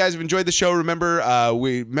guys hope you guys have enjoyed the show.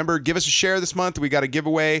 Remember, give us a share this month. We got a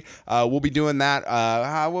giveaway. We'll be doing that.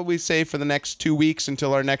 How will we say for the next 2 weeks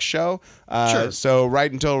until our next show? Sure. So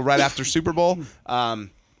right after Super Bowl. I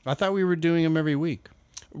thought we were doing them every week.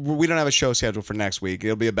 We don't have a show scheduled for next week.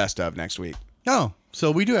 It'll be a best of next week. Oh,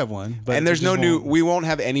 so we do have one. But And there's no new. We won't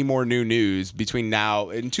have any more new news between now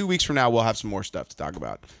and 2 weeks from now. We'll have some more stuff to talk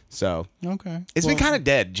about. So Okay. it's been kind of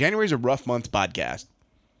dead. January's a rough month podcast.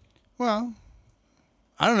 Well,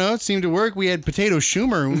 I don't know. It seemed to work. We had Potato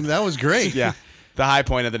Schumer. That was great. Yeah. The high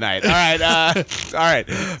point of the night. All right. All right.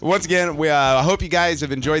 Once again, I hope you guys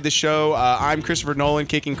have enjoyed the show. I'm Christopher Nolan,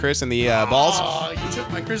 kicking Chris in the balls. Oh, you took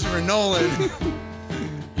my Christopher Nolan.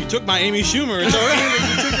 You took my Amy Schumer. It's all right.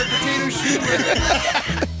 You took the Potato Schumer.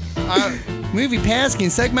 Movie Pass can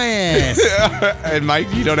suck my ass. And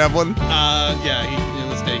Mike, you don't have one? Yeah, he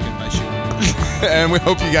was taken by Schumer. And we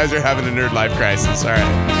hope you guys are having a nerd life crisis. All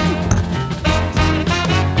right.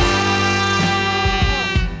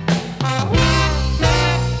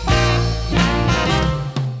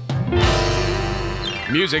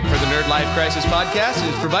 Music for the Nerd Life Crisis podcast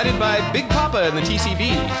is provided by Big Papa and the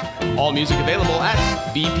TCB. All music available at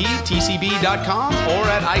bptcb.com or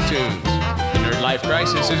at iTunes. The Nerd Life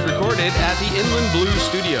Crisis is recorded at the Inland Blue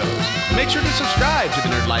Studios. Make sure to subscribe to the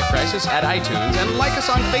Nerd Life Crisis at iTunes and like us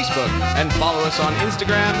on Facebook and follow us on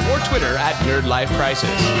Instagram or Twitter at Nerd Life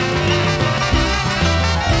Crisis.